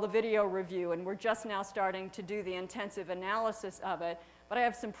with all the video review, and we're just now starting to do the intensive analysis of it. But I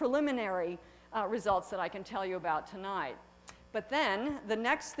have some preliminary results that I can tell you about tonight. But then the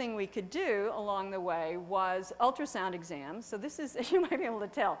next thing we could do along the way was ultrasound exams. So this is, you might be able to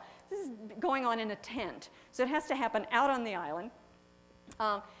tell, this is going on in a tent. So it has to happen out on the island.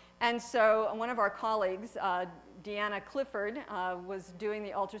 And so one of our colleagues, Deanna Clifford, was doing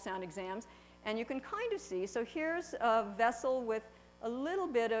the ultrasound exams. And you can kind of see, so here's a vessel with a little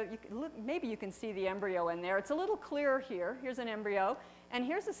bit of, maybe you can see the embryo in there. It's a little clearer here. Here's an embryo. And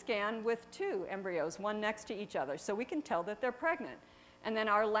here's a scan with 2 embryos, one next to each other. So we can tell that they're pregnant. And then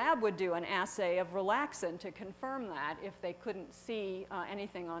our lab would do an assay of relaxin to confirm that if they couldn't see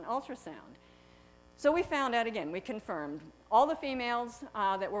anything on ultrasound. So we found out again, we confirmed all the females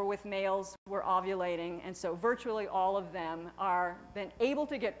that were with males were ovulating. And so virtually all of them are then able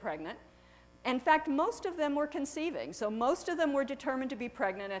to get pregnant. In fact, most of them were conceiving. So most of them were determined to be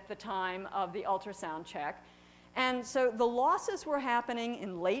pregnant at the time of the ultrasound check. And so the losses were happening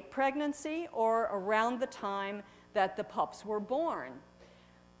in late pregnancy or around the time that the pups were born.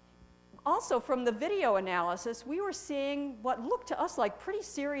 Also, from the video analysis, we were seeing what looked to us like pretty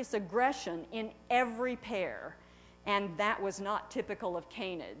serious aggression in every pair. And that was not typical of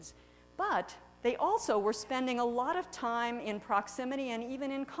canids. But they also were spending a lot of time in proximity and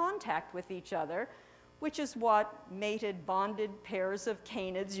even in contact with each other, which is what mated, bonded pairs of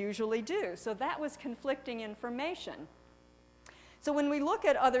canids usually do. So that was conflicting information. So when we look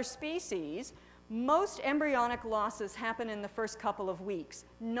at other species, most embryonic losses happen in the first couple of weeks,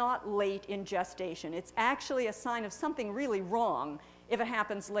 not late in gestation. It's actually a sign of something really wrong if it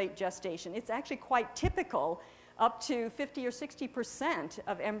happens late gestation. It's actually quite typical. Up to 50 or 60%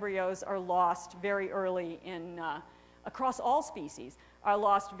 of embryos are lost very early in, across all species, are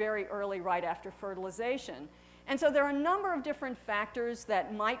lost very early right after fertilization. And so there are a number of different factors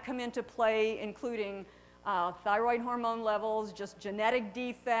that might come into play, including thyroid hormone levels, just genetic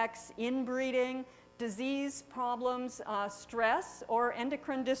defects, inbreeding, disease problems, stress, or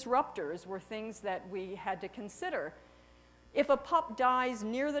endocrine disruptors were things that we had to consider. If a pup dies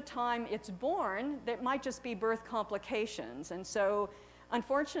near the time it's born, that might just be birth complications. And so,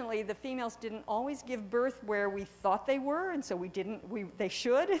 unfortunately, the females didn't always give birth where we thought they were, and so they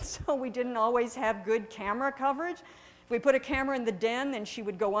should, and so we didn't always have good camera coverage. If we put a camera in the den, then she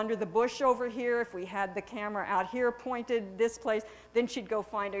would go under the bush over here. If we had the camera out here pointed this place, then she'd go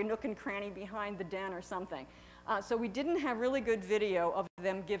find a nook and cranny behind the den or something. So we didn't have really good video of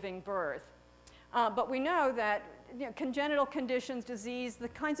them giving birth. But we know that congenital conditions, disease, the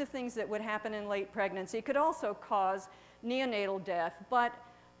kinds of things that would happen in late pregnancy could also cause neonatal death. But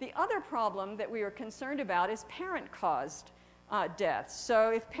the other problem that we were concerned about is parent-caused deaths. So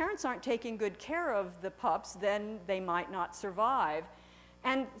if parents aren't taking good care of the pups, then they might not survive.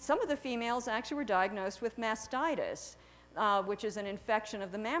 And some of the females actually were diagnosed with mastitis, which is an infection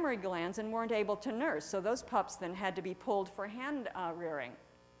of the mammary glands, and weren't able to nurse. So those pups then had to be pulled for hand rearing.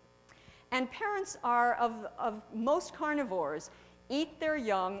 And parents are, of most carnivores, eat their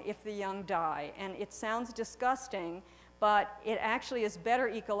young if the young die. And it sounds disgusting, but it actually is better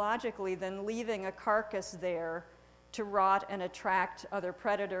ecologically than leaving a carcass there to rot and attract other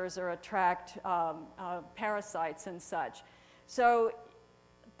predators or attract parasites and such. So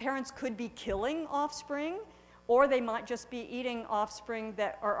parents could be killing offspring, or they might just be eating offspring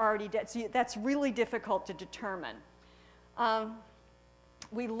that are already dead. So that's really difficult to determine.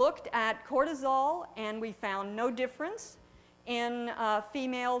 We looked at cortisol, and we found no difference in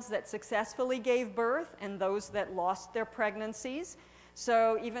females that successfully gave birth and those that lost their pregnancies.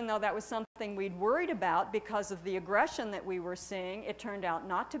 So even though that was something we'd worried about because of the aggression that we were seeing, it turned out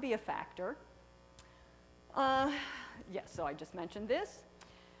not to be a factor. Yes, so I just mentioned this.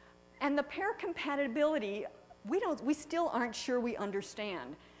 And the pair compatibility, we still aren't sure we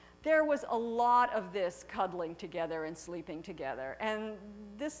understand. There was a lot of this cuddling together and sleeping together. And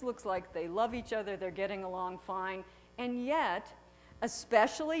this looks like they love each other, they're getting along fine. And yet,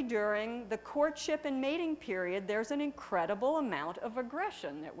 especially during the courtship and mating period, there's an incredible amount of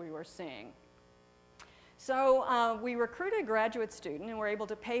aggression that we were seeing. So we recruited a graduate student and were able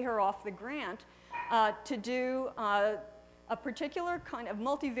to pay her off the grant to do a particular kind of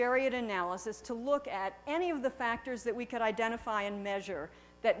multivariate analysis to look at any of the factors that we could identify and measure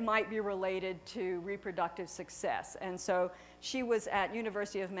that might be related to reproductive success. And so she was at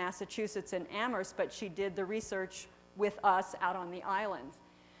University of Massachusetts in Amherst, but she did the research with us out on the islands.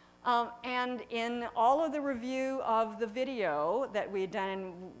 And in all of the review of the video that we had done,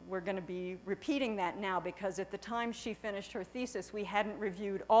 and we're going to be repeating that now because at the time she finished her thesis, we hadn't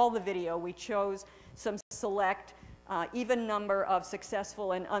reviewed all the video. We chose some select even number of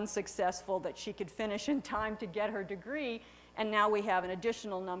successful and unsuccessful that she could finish in time to get her degree. And now we have an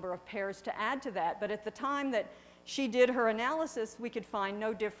additional number of pairs to add to that. But at the time that she did her analysis, we could find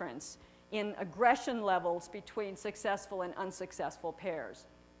no difference in aggression levels between successful and unsuccessful pairs.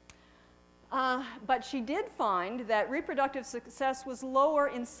 But she did find that reproductive success was lower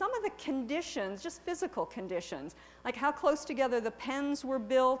in some of the conditions, just physical conditions, like how close together the pens were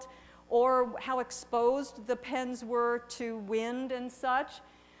built or how exposed the pens were to wind and such.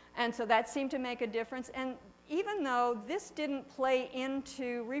 And so that seemed to make a difference. And even though this didn't play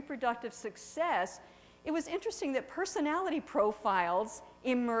into reproductive success, it was interesting that personality profiles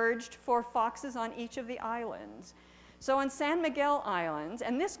emerged for foxes on each of the islands. So on San Miguel Islands,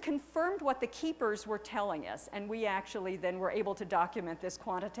 and this confirmed what the keepers were telling us, and we actually then were able to document this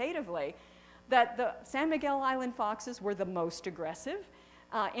quantitatively, that the San Miguel Island foxes were the most aggressive.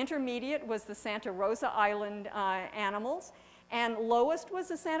 Intermediate was the Santa Rosa Island animals, and lowest was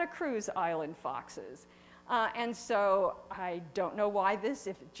the Santa Cruz Island foxes. And so I don't know why this,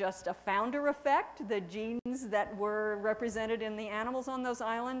 if it's just a founder effect, the genes that were represented in the animals on those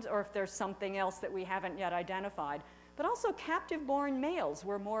islands, or if there's something else that we haven't yet identified. But also captive-born males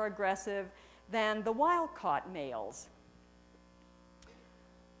were more aggressive than the wild-caught males.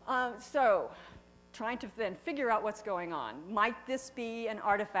 So trying to then figure out what's going on. Might this be an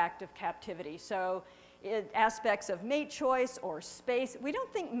artifact of captivity? So aspects of mate choice or space. We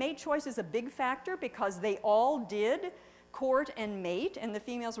don't think mate choice is a big factor because they all did court and mate, and the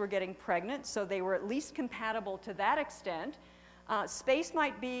females were getting pregnant, so they were at least compatible to that extent. Space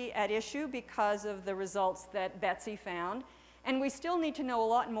might be at issue because of the results that Betsy found. And we still need to know a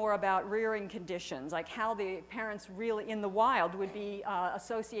lot more about rearing conditions, like how the parents really in the wild would be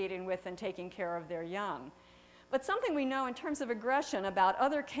associating with and taking care of their young. But something we know in terms of aggression about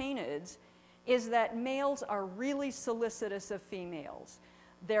other canids is that males are really solicitous of females.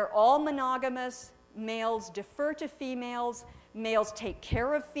 They're all monogamous. Males defer to females. Males take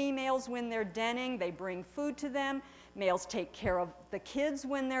care of females when they're denning. They bring food to them. Males take care of the kids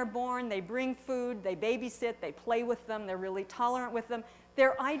when they're born. They bring food, they babysit, they play with them, they're really tolerant with them.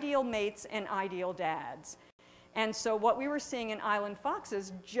 They're ideal mates and ideal dads. And so what we were seeing in island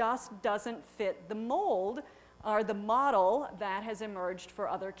foxes just doesn't fit the mold or the model that has emerged for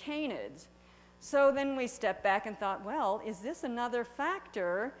other canids. So then we stepped back and thought, well, is this another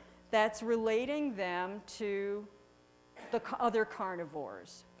factor that's relating them to the other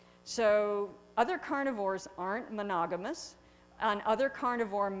carnivores? So other carnivores aren't monogamous, and other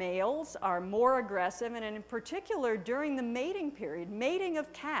carnivore males are more aggressive, and in particular during the mating period, mating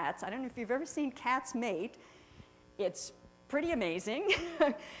of cats. I don't know if you've ever seen cats mate. It's pretty amazing,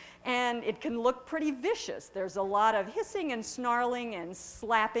 and it can look pretty vicious. There's a lot of hissing and snarling and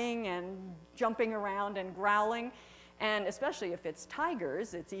slapping and jumping around and growling, and especially if it's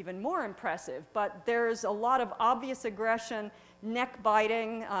tigers, it's even more impressive. But there's a lot of obvious aggression, neck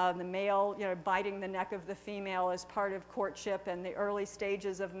biting, the male biting the neck of the female as part of courtship and the early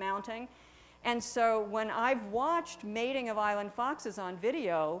stages of mounting. And so when I've watched mating of island foxes on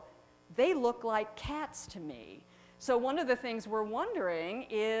video, they look like cats to me. So one of the things we're wondering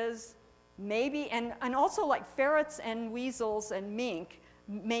is maybe, and also like ferrets and weasels and mink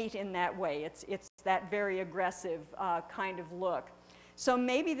mate in that way. It's that very aggressive kind of look. So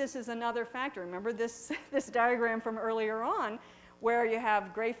maybe this is another factor. Remember this diagram from earlier on where you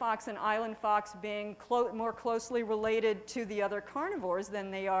have gray fox and island fox being more closely related to the other carnivores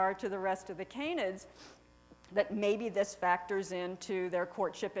than they are to the rest of the canids, that maybe this factors into their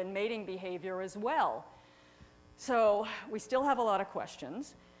courtship and mating behavior as well. So we still have a lot of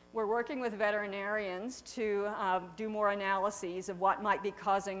questions. We're working with veterinarians to do more analyses of what might be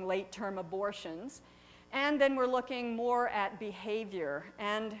causing late-term abortions. And then we're looking more at behavior.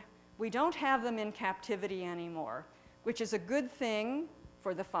 And we don't have them in captivity anymore, which is a good thing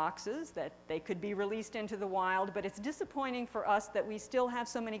for the foxes, that they could be released into the wild. But it's disappointing for us that we still have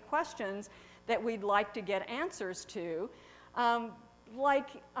so many questions that we'd like to get answers to.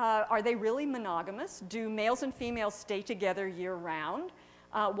 Are they really monogamous? Do males and females stay together year-round?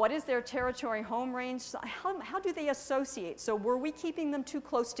 What is their territory home range? How do they associate? So were we keeping them too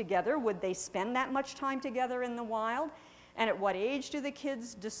close together? Would they spend that much time together in the wild? And at what age do the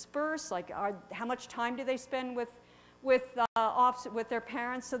kids disperse? Like, how much time do they spend with their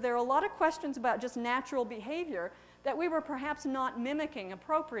parents? So there are a lot of questions about just natural behavior that we were perhaps not mimicking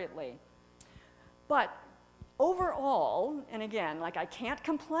appropriately. But overall, and again, like, I can't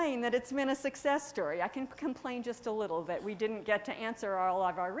complain that it's been a success story. I can complain just a little that we didn't get to answer all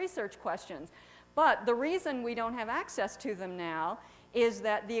of our research questions. But the reason we don't have access to them now is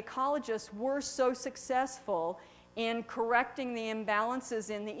that the ecologists were so successful in correcting the imbalances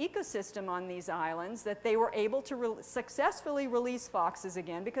in the ecosystem on these islands that they were able to successfully release foxes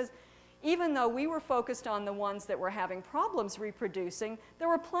again, because even though we were focused on the ones that were having problems reproducing, there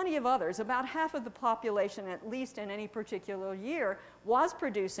were plenty of others. About half of the population, at least in any particular year, was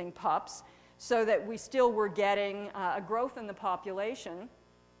producing pups, so that we still were getting a growth in the population.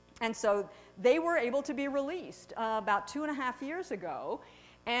 And so they were able to be released about 2.5 years ago,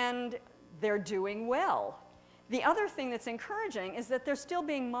 and they're doing well. The other thing that's encouraging is that they're still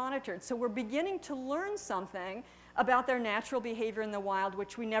being monitored. So we're beginning to learn something about their natural behavior in the wild,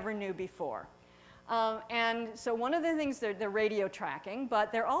 which we never knew before. And so one of the things, they're radio tracking,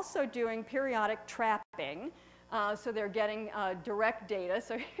 but they're also doing periodic trapping. So they're getting direct data.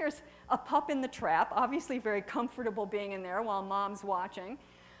 So here's a pup in the trap, obviously very comfortable being in there while mom's watching.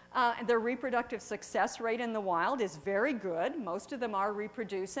 Their reproductive success rate in the wild is very good. Most of them are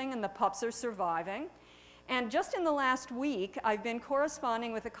reproducing, and the pups are surviving. And just in the last week, I've been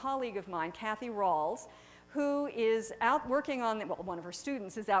corresponding with a colleague of mine, Kathy Rawls, who is out working on, well, one of her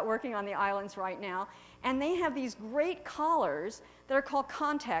students is out working on the islands right now, and they have these great collars that are called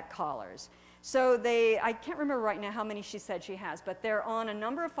contact collars. So I can't remember right now how many she said she has, but they're on a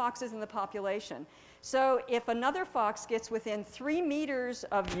number of foxes in the population. So if another fox gets within 3 meters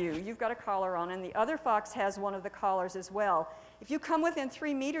of you, you've got a collar on, and the other fox has one of the collars as well. If you come within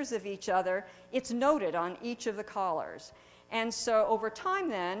 3 meters of each other, it's noted on each of the collars. And so over time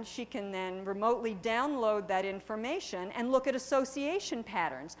then, she can then remotely download that information and look at association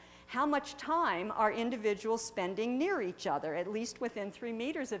patterns. How much time are individuals spending near each other, at least within 3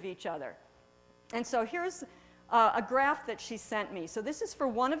 meters of each other? And so here's a graph that she sent me. So this is for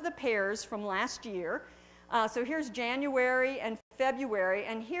one of the pairs from last year. So here's January and February,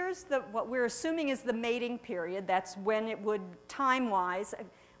 and here's what we're assuming is the mating period. That's when it would, time-wise,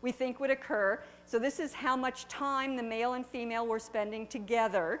 we think would occur. So this is how much time the male and female were spending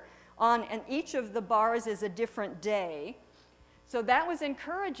together on, and each of the bars is a different day. So that was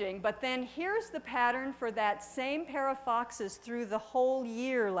encouraging, but then here's the pattern for that same pair of foxes through the whole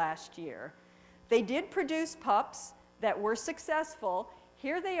year last year. They did produce pups that were successful.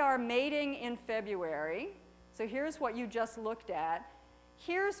 Here they are mating in February. So here's what you just looked at.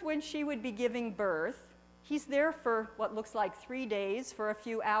 Here's when she would be giving birth. He's there for what looks like 3 days, for a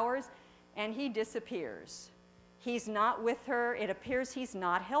few hours, and he disappears. He's not with her. It appears he's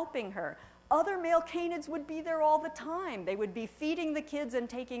not helping her. Other male canids would be there all the time. They would be feeding the kids and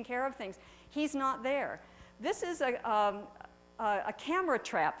taking care of things. He's not there. This is a camera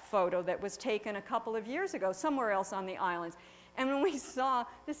trap photo that was taken a couple of years ago somewhere else on the islands. And when we saw,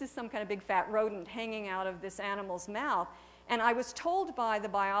 this is some kind of big fat rodent hanging out of this animal's mouth, and I was told by the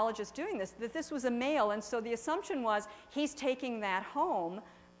biologist doing this that this was a male, and so the assumption was he's taking that home,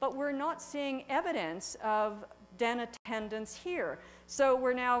 but we're not seeing evidence of den attendance here. So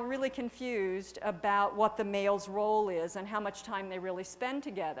we're now really confused about what the male's role is and how much time they really spend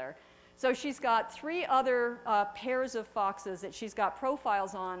together. So she's got 3 other pairs of foxes that she's got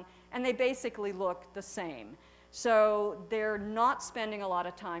profiles on, and they basically look the same. So they're not spending a lot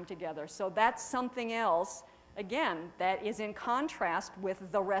of time together. So that's something else, again, that is in contrast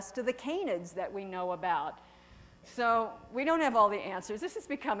with the rest of the canids that we know about. So we don't have all the answers. This is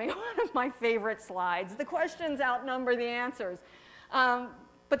becoming one of my favorite slides. The questions outnumber the answers.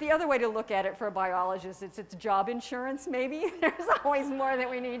 But the other way to look at it for a biologist, it's job insurance maybe. There's always more that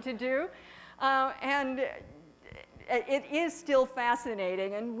we need to do. And it is still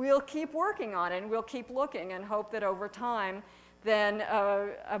fascinating, and we'll keep working on it, and we'll keep looking and hope that over time then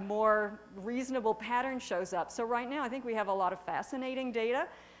a more reasonable pattern shows up. So right now I think we have a lot of fascinating data,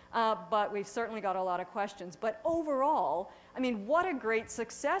 but we've certainly got a lot of questions. But overall, I mean, what a great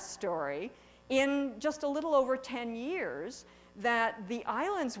success story in just a little over 10 years that the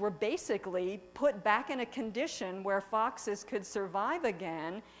islands were basically put back in a condition where foxes could survive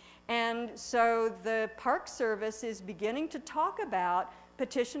again. And so the Park Service is beginning to talk about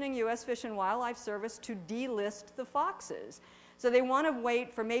petitioning U.S. Fish and Wildlife Service to delist the foxes. So they want to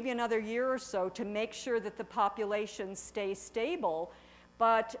wait for maybe another year or so to make sure that the population stays stable.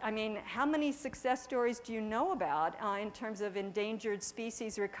 But, I mean, how many success stories do you know about in terms of endangered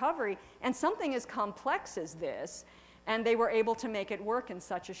species recovery? And something as complex as this, and they were able to make it work in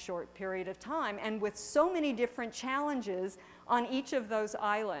such a short period of time, and with so many different challenges on each of those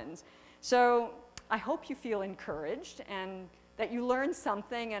islands. So I hope you feel encouraged and that you learned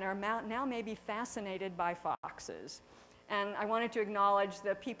something and are now maybe fascinated by foxes. And I wanted to acknowledge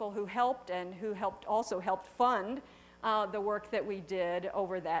the people who helped and who also helped fund the work that we did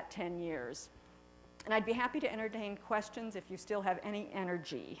over that 10 years. And I'd be happy to entertain questions if you still have any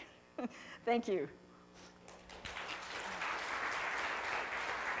energy. Thank you.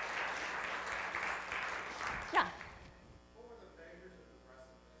 Yeah. What were the measures of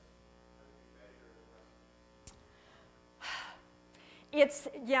aggressiveness? How did you measure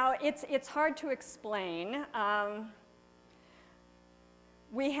aggressiveness? It's hard to explain.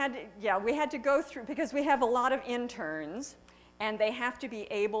 We had to go through, because we have a lot of interns, and they have to be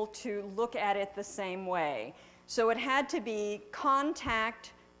able to look at it the same way. So it had to be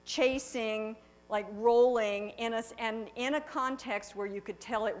contact, chasing, like rolling, and in a context where you could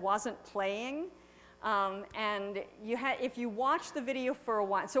tell it wasn't playing. And if you watch the video for a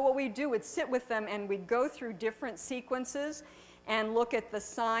while, so what we do is sit with them and we'd go through different sequences and look at the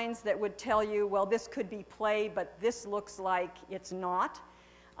signs that would tell you, well, this could be play, but this looks like it's not.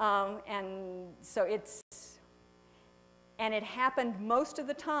 And so it happened most of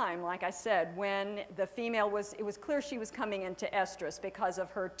the time, like I said, when the female it was clear she was coming into estrus because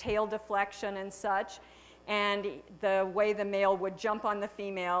of her tail deflection and such, and the way the male would jump on the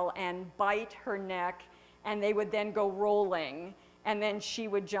female and bite her neck, and they would then go rolling, and then she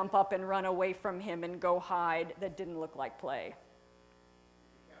would jump up and run away from him and go hide. That didn't look like play.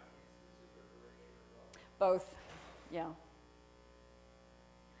 Both, yeah.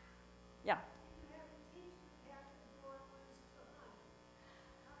 Yeah.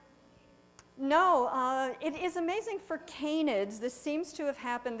 No, it is amazing for canids. This seems to have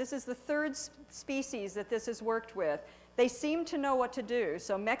happened. This is the third species that this has worked with. they seem to know what to do.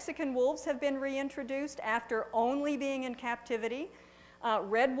 So Mexican wolves have been reintroduced after only being in captivity.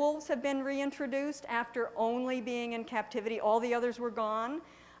 Red wolves have been reintroduced after only being in captivity. All the others were gone.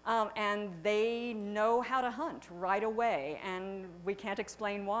 And they know how to hunt right away. And we can't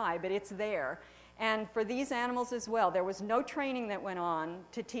explain why, but it's there. And for these animals as well, there was no training that went on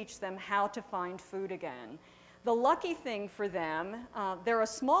to teach them how to find food again. The lucky thing for them, they're a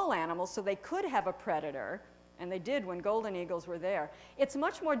small animal, so they could have a predator. And they did when golden eagles were there. It's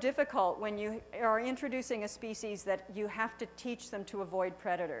much more difficult when you are introducing a species that you have to teach them to avoid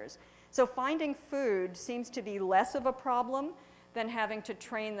predators. So finding food seems to be less of a problem than having to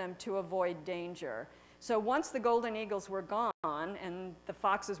train them to avoid danger. So once the golden eagles were gone and the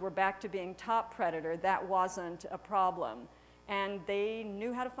foxes were back to being top predator, that wasn't a problem. And they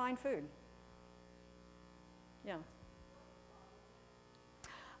knew how to find food. Yeah.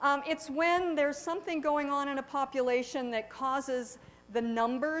 It's when there's something going on in a population that causes the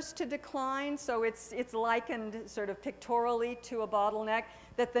numbers to decline. So it's likened sort of pictorially to a bottleneck,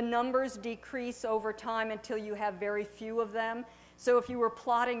 that the numbers decrease over time until you have very few of them. So if you were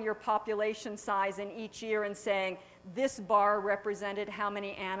plotting your population size in each year and saying this bar represented how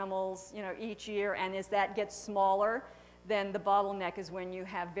many animals, each year, and as that gets smaller, then the bottleneck is when you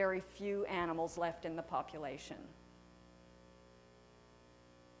have very few animals left in the population.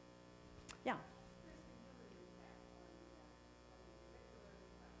 Yeah.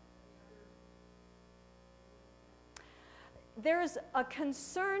 There's a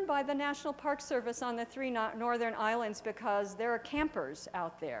concern by the National Park Service on the 3 northern islands because there are campers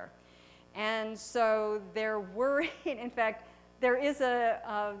out there. And so they're worried. In fact, there is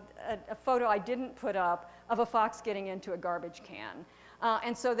a photo I didn't put up of a fox getting into a garbage can.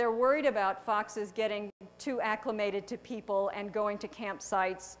 And so they're worried about foxes getting too acclimated to people and going to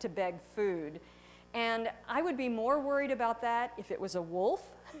campsites to beg food. And I would be more worried about that if it was a wolf.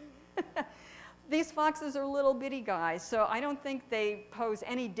 These foxes are little bitty guys, so I don't think they pose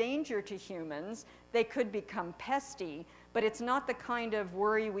any danger to humans. They could become pesty, but it's not the kind of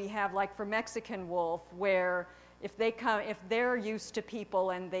worry we have like for Mexican wolf, where if they're used to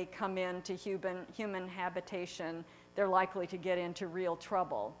people and they come into human habitation, they're likely to get into real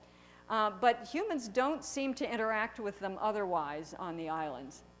trouble. But humans don't seem to interact with them otherwise on the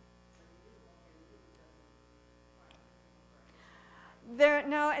islands.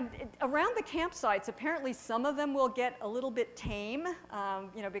 Around the campsites, apparently some of them will get a little bit tame,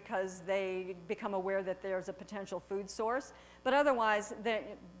 because they become aware that there's a potential food source. But otherwise,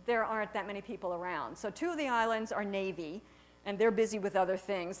 there aren't that many people around. So 2 of the islands are Navy, and they're busy with other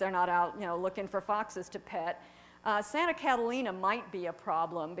things. They're not out, looking for foxes to pet. Santa Catalina might be a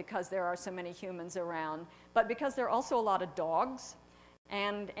problem because there are so many humans around, but because there are also a lot of dogs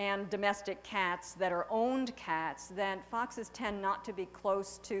and domestic cats that are owned cats, then foxes tend not to be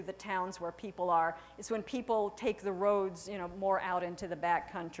close to the towns where people are. It's when people take the roads, more out into the back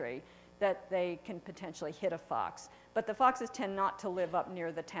country that they can potentially hit a fox. But the foxes tend not to live up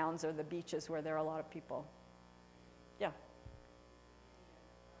near the towns or the beaches where there are a lot of people. Yeah.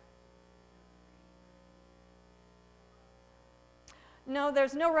 No,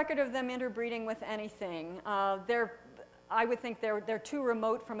 there's no record of them interbreeding with anything. I would think they're too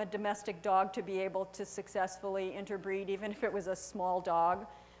remote from a domestic dog to be able to successfully interbreed, even if it was a small dog.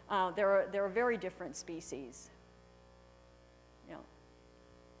 They're a very different species. Yeah.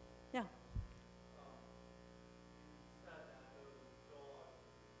 Yeah.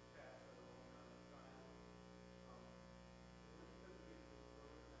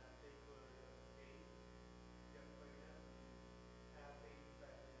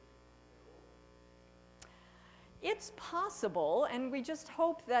 It's possible, and we just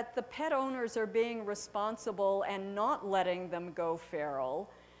hope that the pet owners are being responsible and not letting them go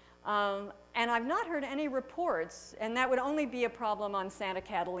feral. And I've not heard any reports, and that would only be a problem on Santa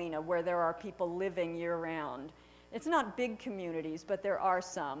Catalina, where there are people living year-round. It's not big communities, but there are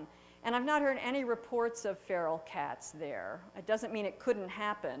some. And I've not heard any reports of feral cats there. It doesn't mean it couldn't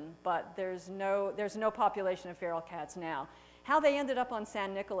happen, but there's no population of feral cats now. How they ended up on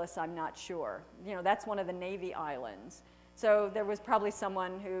San Nicolas, I'm not sure. That's one of the Navy islands. So there was probably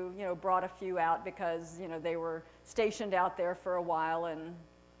someone who, brought a few out because, they were stationed out there for a while and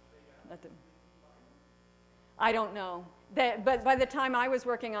I don't know. But by the time I was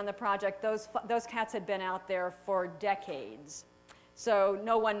working on the project, those cats had been out there for decades. So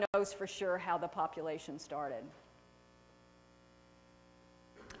no one knows for sure how the population started.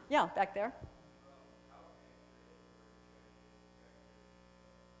 Yeah, back there.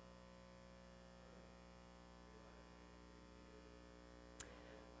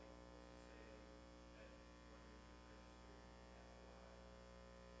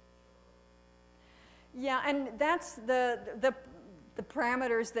 Yeah, and that's the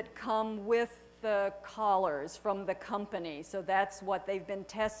parameters that come with the collars from the company. So that's what they've been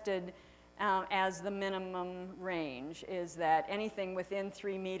tested as the minimum range, is that anything within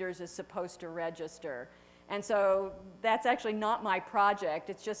 3 meters is supposed to register. And so that's actually not my project.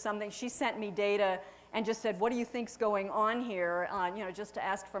 It's just something, she sent me data and just said, what do you think's going on here, you know, just to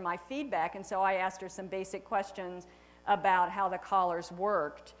ask for my feedback. And so I asked her some basic questions about how the collars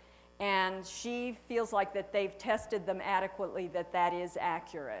worked. And she feels like that they've tested them adequately, that that is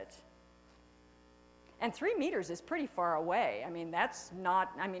accurate. And 3 meters is pretty far away. I mean, that's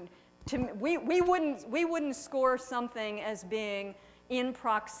not, I mean, we wouldn't score something as being in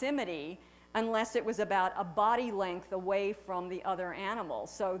proximity unless it was about a body length away from the other animal.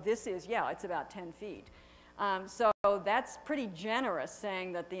 So this is, yeah, it's about 10 feet. So that's pretty generous,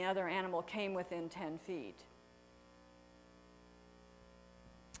 saying that the other animal came within 10 feet.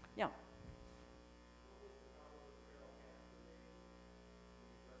 Yeah.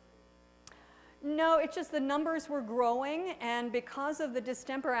 No, it's just the numbers were growing, and because of the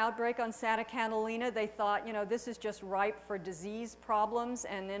distemper outbreak on Santa Catalina, they thought, you know, this is just ripe for disease problems,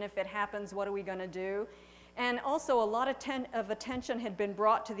 and then if it happens, what are we going to do? And also a lot of attention had been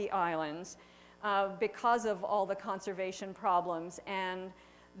brought to the islands because of all the conservation problems and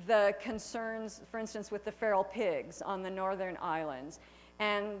the concerns, for instance, with the feral pigs on the northern islands.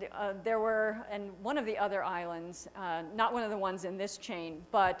 And there were, and one of the other islands, not one of the ones in this chain,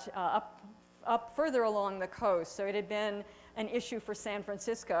 but up further along the coast, so it had been an issue for San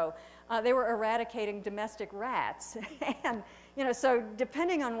Francisco. They were eradicating domestic rats. And, you know, so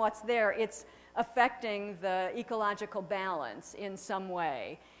depending on what's there, it's affecting the ecological balance in some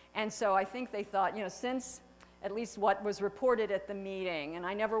way. And so I think they thought, you know, since at least what was reported at the meeting, and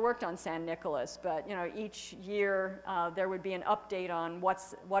I never worked on San Nicolas, but, you know, each year there would be an update on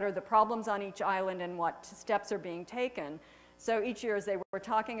what are the problems on each island and what steps are being taken. So each year as they were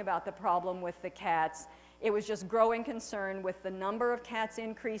talking about the problem with the cats, it was just growing concern with the number of cats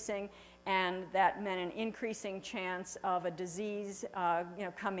increasing, and that meant an increasing chance of a disease you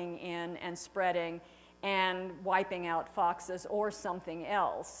know, coming in and spreading and wiping out foxes or something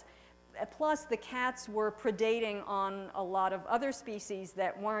else. Plus, the cats were predating on a lot of other species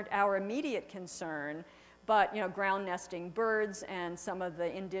that weren't our immediate concern, but, you know, ground nesting birds and some of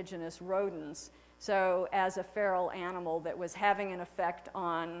the indigenous rodents. So as a feral animal that was having an effect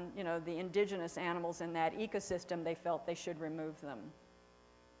on, you know, the indigenous animals in that ecosystem, they felt they should remove them.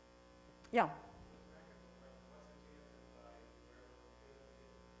 Yeah.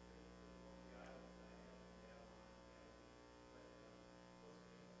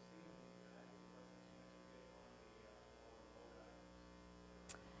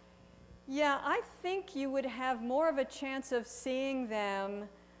 Yeah, I think you would have more of a chance of seeing them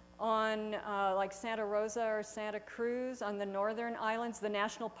on like Santa Rosa or Santa Cruz on the northern islands, the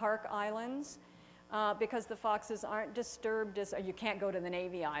national park islands, because the foxes aren't disturbed as, you can't go to the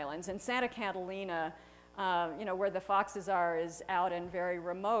Navy Islands. And Santa Catalina, you know, where the foxes are is out and very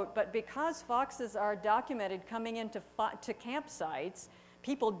remote. But because foxes are documented coming into to campsites,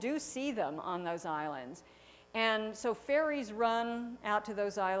 people do see them on those islands. And so ferries run out to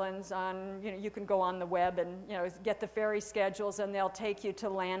those islands on, you know, you can go on the web and, you know, get the ferry schedules, and they'll take you to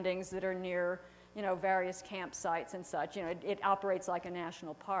landings that are near, you know, various campsites and such. You know, it operates like a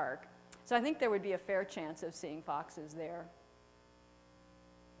national park. So I think there would be a fair chance of seeing foxes there.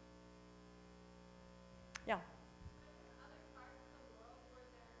 Yeah.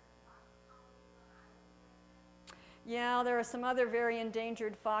 Yeah, there are some other very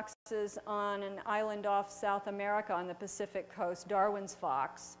endangered foxes on an island off South America on the Pacific coast, Darwin's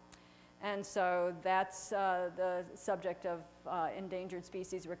fox. And so that's the subject of endangered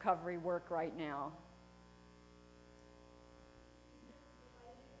species recovery work right now.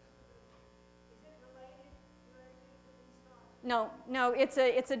 No, it's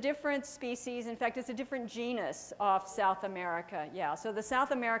a different species. In fact, it's a different genus off South America. Yeah, so the South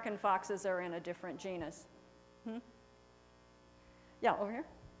American foxes are in a different genus. Hmm? Yeah, over here.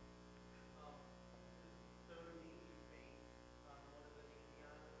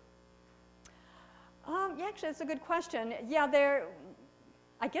 Yeah, actually, that's a good question. Yeah,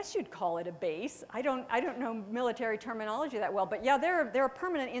 I guess you'd call it a base. I don't know military terminology that well, but yeah, there are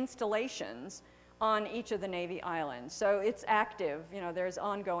permanent installations on each of the Navy islands. So it's active. You know, there's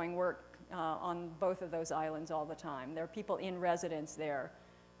ongoing work on both of those islands all the time. There are people in residence there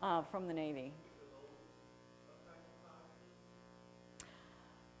from the Navy.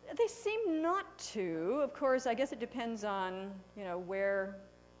 They seem not to. Of course, I guess it depends on, you know, where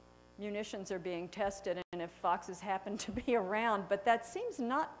munitions are being tested, and if foxes happen to be around, but that seems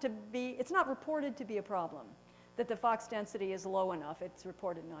not to be, it's not reported to be a problem. That the fox density is low enough, it's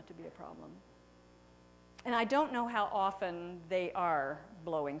reported not to be a problem. And I don't know how often they are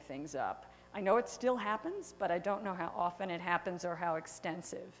blowing things up. I know it still happens, but I don't know how often it happens or how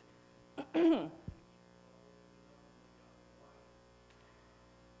extensive.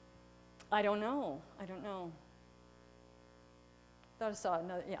 I don't know. I don't know. Thought I saw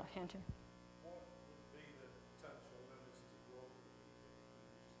another, yeah, hand here. What would be the potential limits to growth if you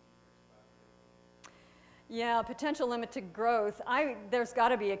just keep expanding? Yeah, potential limit to growth. There's got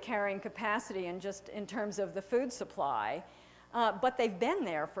to be a carrying capacity in terms of the food supply. But they've been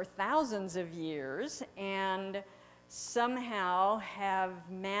there for thousands of years and somehow have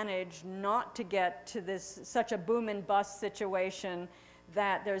managed not to get to this such a boom and bust situation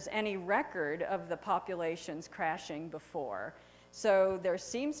that there's any record of the populations crashing before. So there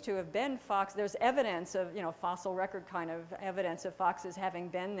seems to have been there's evidence of, fossil record kind of evidence of foxes having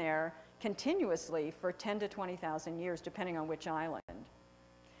been there continuously for 10 to 20,000 years, depending on which island.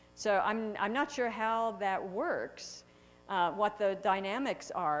 So I'm not sure how that works. What the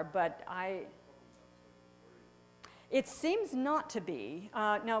dynamics are, but it seems not to be.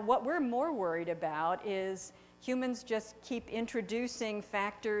 Now, what we're more worried about is humans just keep introducing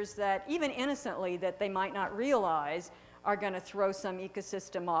factors that, even innocently, that they might not realize are going to throw some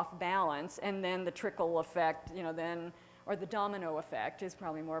ecosystem off balance, and then the trickle effect, or the domino effect is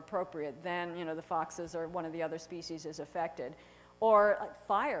probably more appropriate. Then, the foxes or one of the other species is affected. Or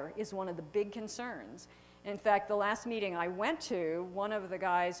fire is one of the big concerns. In fact, the last meeting I went to, one of the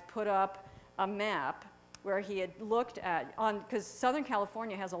guys put up a map where he had looked at, because Southern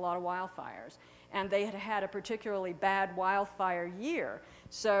California has a lot of wildfires, and they had had a particularly bad wildfire year.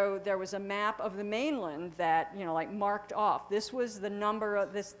 So there was a map of the mainland that, like marked off. This was the number,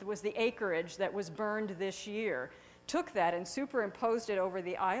 this was the acreage that was burned this year. Took that and superimposed it over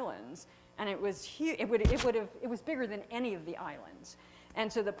the islands, and it was huge. It was bigger than any of the islands.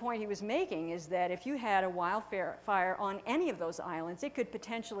 And so the point he was making is that if you had a wildfire on any of those islands, it could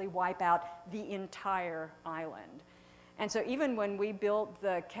potentially wipe out the entire island. And so even when we built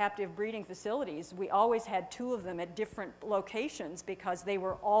the captive breeding facilities, we always had 2 of them at different locations because they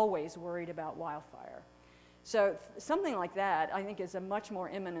were always worried about wildfire. So something like that, I think, is a much more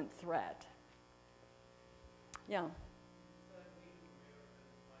imminent threat. Yeah.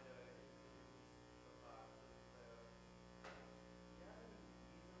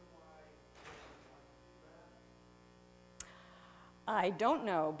 I don't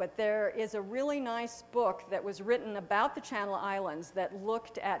know, but there is a really nice book that was written about the Channel Islands that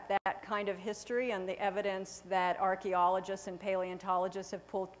looked at that kind of history and the evidence that archaeologists and paleontologists have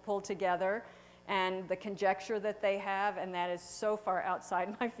pulled together and the conjecture that they have, and that is so far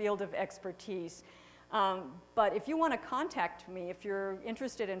outside my field of expertise. But if you want to contact me, if you're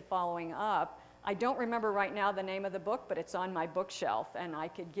interested in following up, I don't remember right now the name of the book, but it's on my bookshelf, and I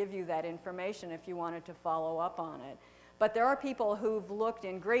could give you that information if you wanted to follow up on it. But there are people who've looked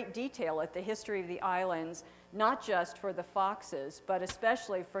in great detail at the history of the islands, not just for the foxes, but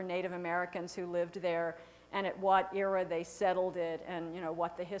especially for Native Americans who lived there and at what era they settled it and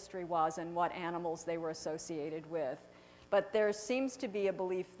what the history was and what animals they were associated with. But there seems to be a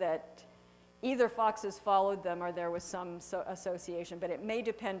belief that either foxes followed them or there was some association, but it may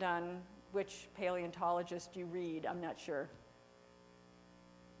depend on which paleontologist you read. I'm not sure.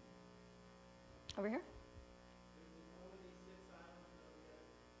 Over here?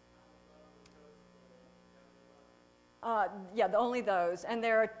 Yeah, only those. And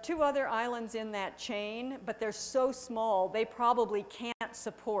there are 2 other islands in that chain, but they're so small, they probably can't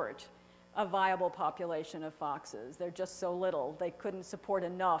support a viable population of foxes. They're just so little. They couldn't support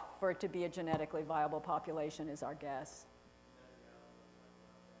enough for it to be a genetically viable population, is our guess.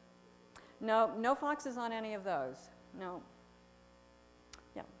 No, no foxes on any of those. No.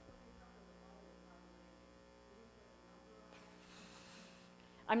 Yeah.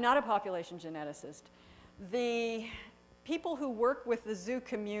 I'm not a population geneticist. The people who work with the zoo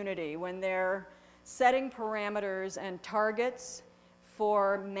community, when they're setting parameters and targets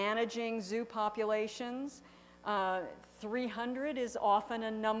for managing zoo populations, 300 is often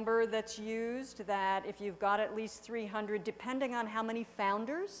a number that's used, that if you've got at least 300, depending on how many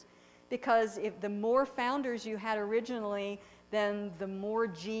founders, because if the more founders you had originally, then the more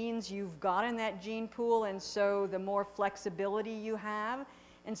genes you've got in that gene pool, and so the more flexibility you have.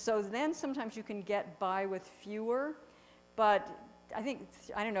 And so then sometimes you can get by with fewer, but I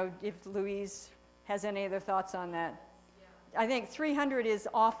don't know if Louise has any other thoughts on that. Yeah. I think 300 is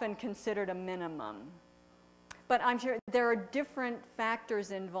often considered a minimum. But I'm sure there are different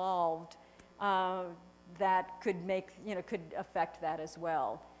factors involved that could make, could affect that as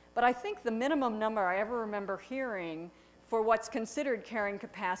well. But I think the minimum number I ever remember hearing for what's considered carrying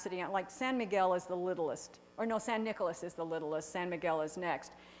capacity, like San Miguel is the littlest, or no, San Nicolas is the littlest, San Miguel is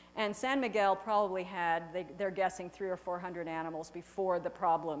next. And San Miguel probably had, they're guessing 300 or 400 animals before the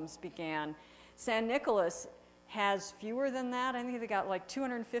problems began. San Nicolas has fewer than that. I think they got like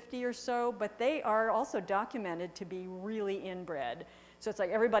 250 or so, but they are also documented to be really inbred. So it's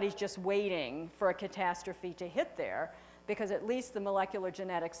like everybody's just waiting for a catastrophe to hit there, because at least the molecular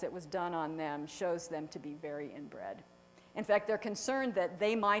genetics that was done on them shows them to be very inbred. In fact, they're concerned that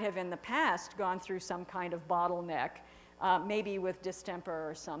they might have in the past gone through some kind of bottleneck, maybe with distemper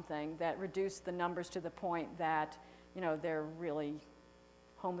or something, that reduced the numbers to the point that, they're really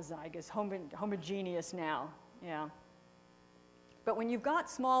homozygous, homogeneous now. Yeah. But when you've got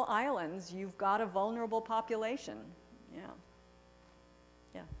small islands, you've got a vulnerable population. Yeah.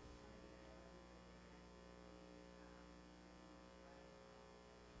 Yeah.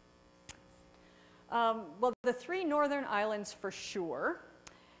 Well, the 3 northern islands for sure.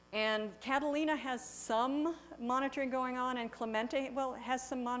 And Catalina has some monitoring going on, and Clemente, well, has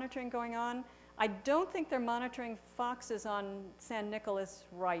some monitoring going on. I don't think they're monitoring foxes on San Nicolas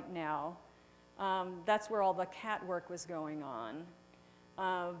right now. That's where all the cat work was going on.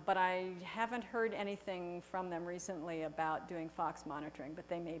 But I haven't heard anything from them recently about doing fox monitoring, but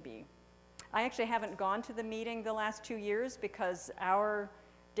they may be. I actually haven't gone to the meeting the last 2 years because our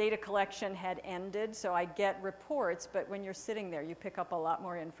data collection had ended, so I get reports, but when you're sitting there, you pick up a lot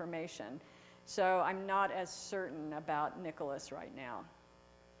more information. So I'm not as certain about Nicholas right now.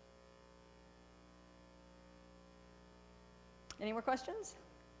 Any more questions?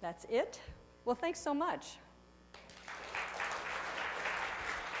 That's it? Well, thanks so much.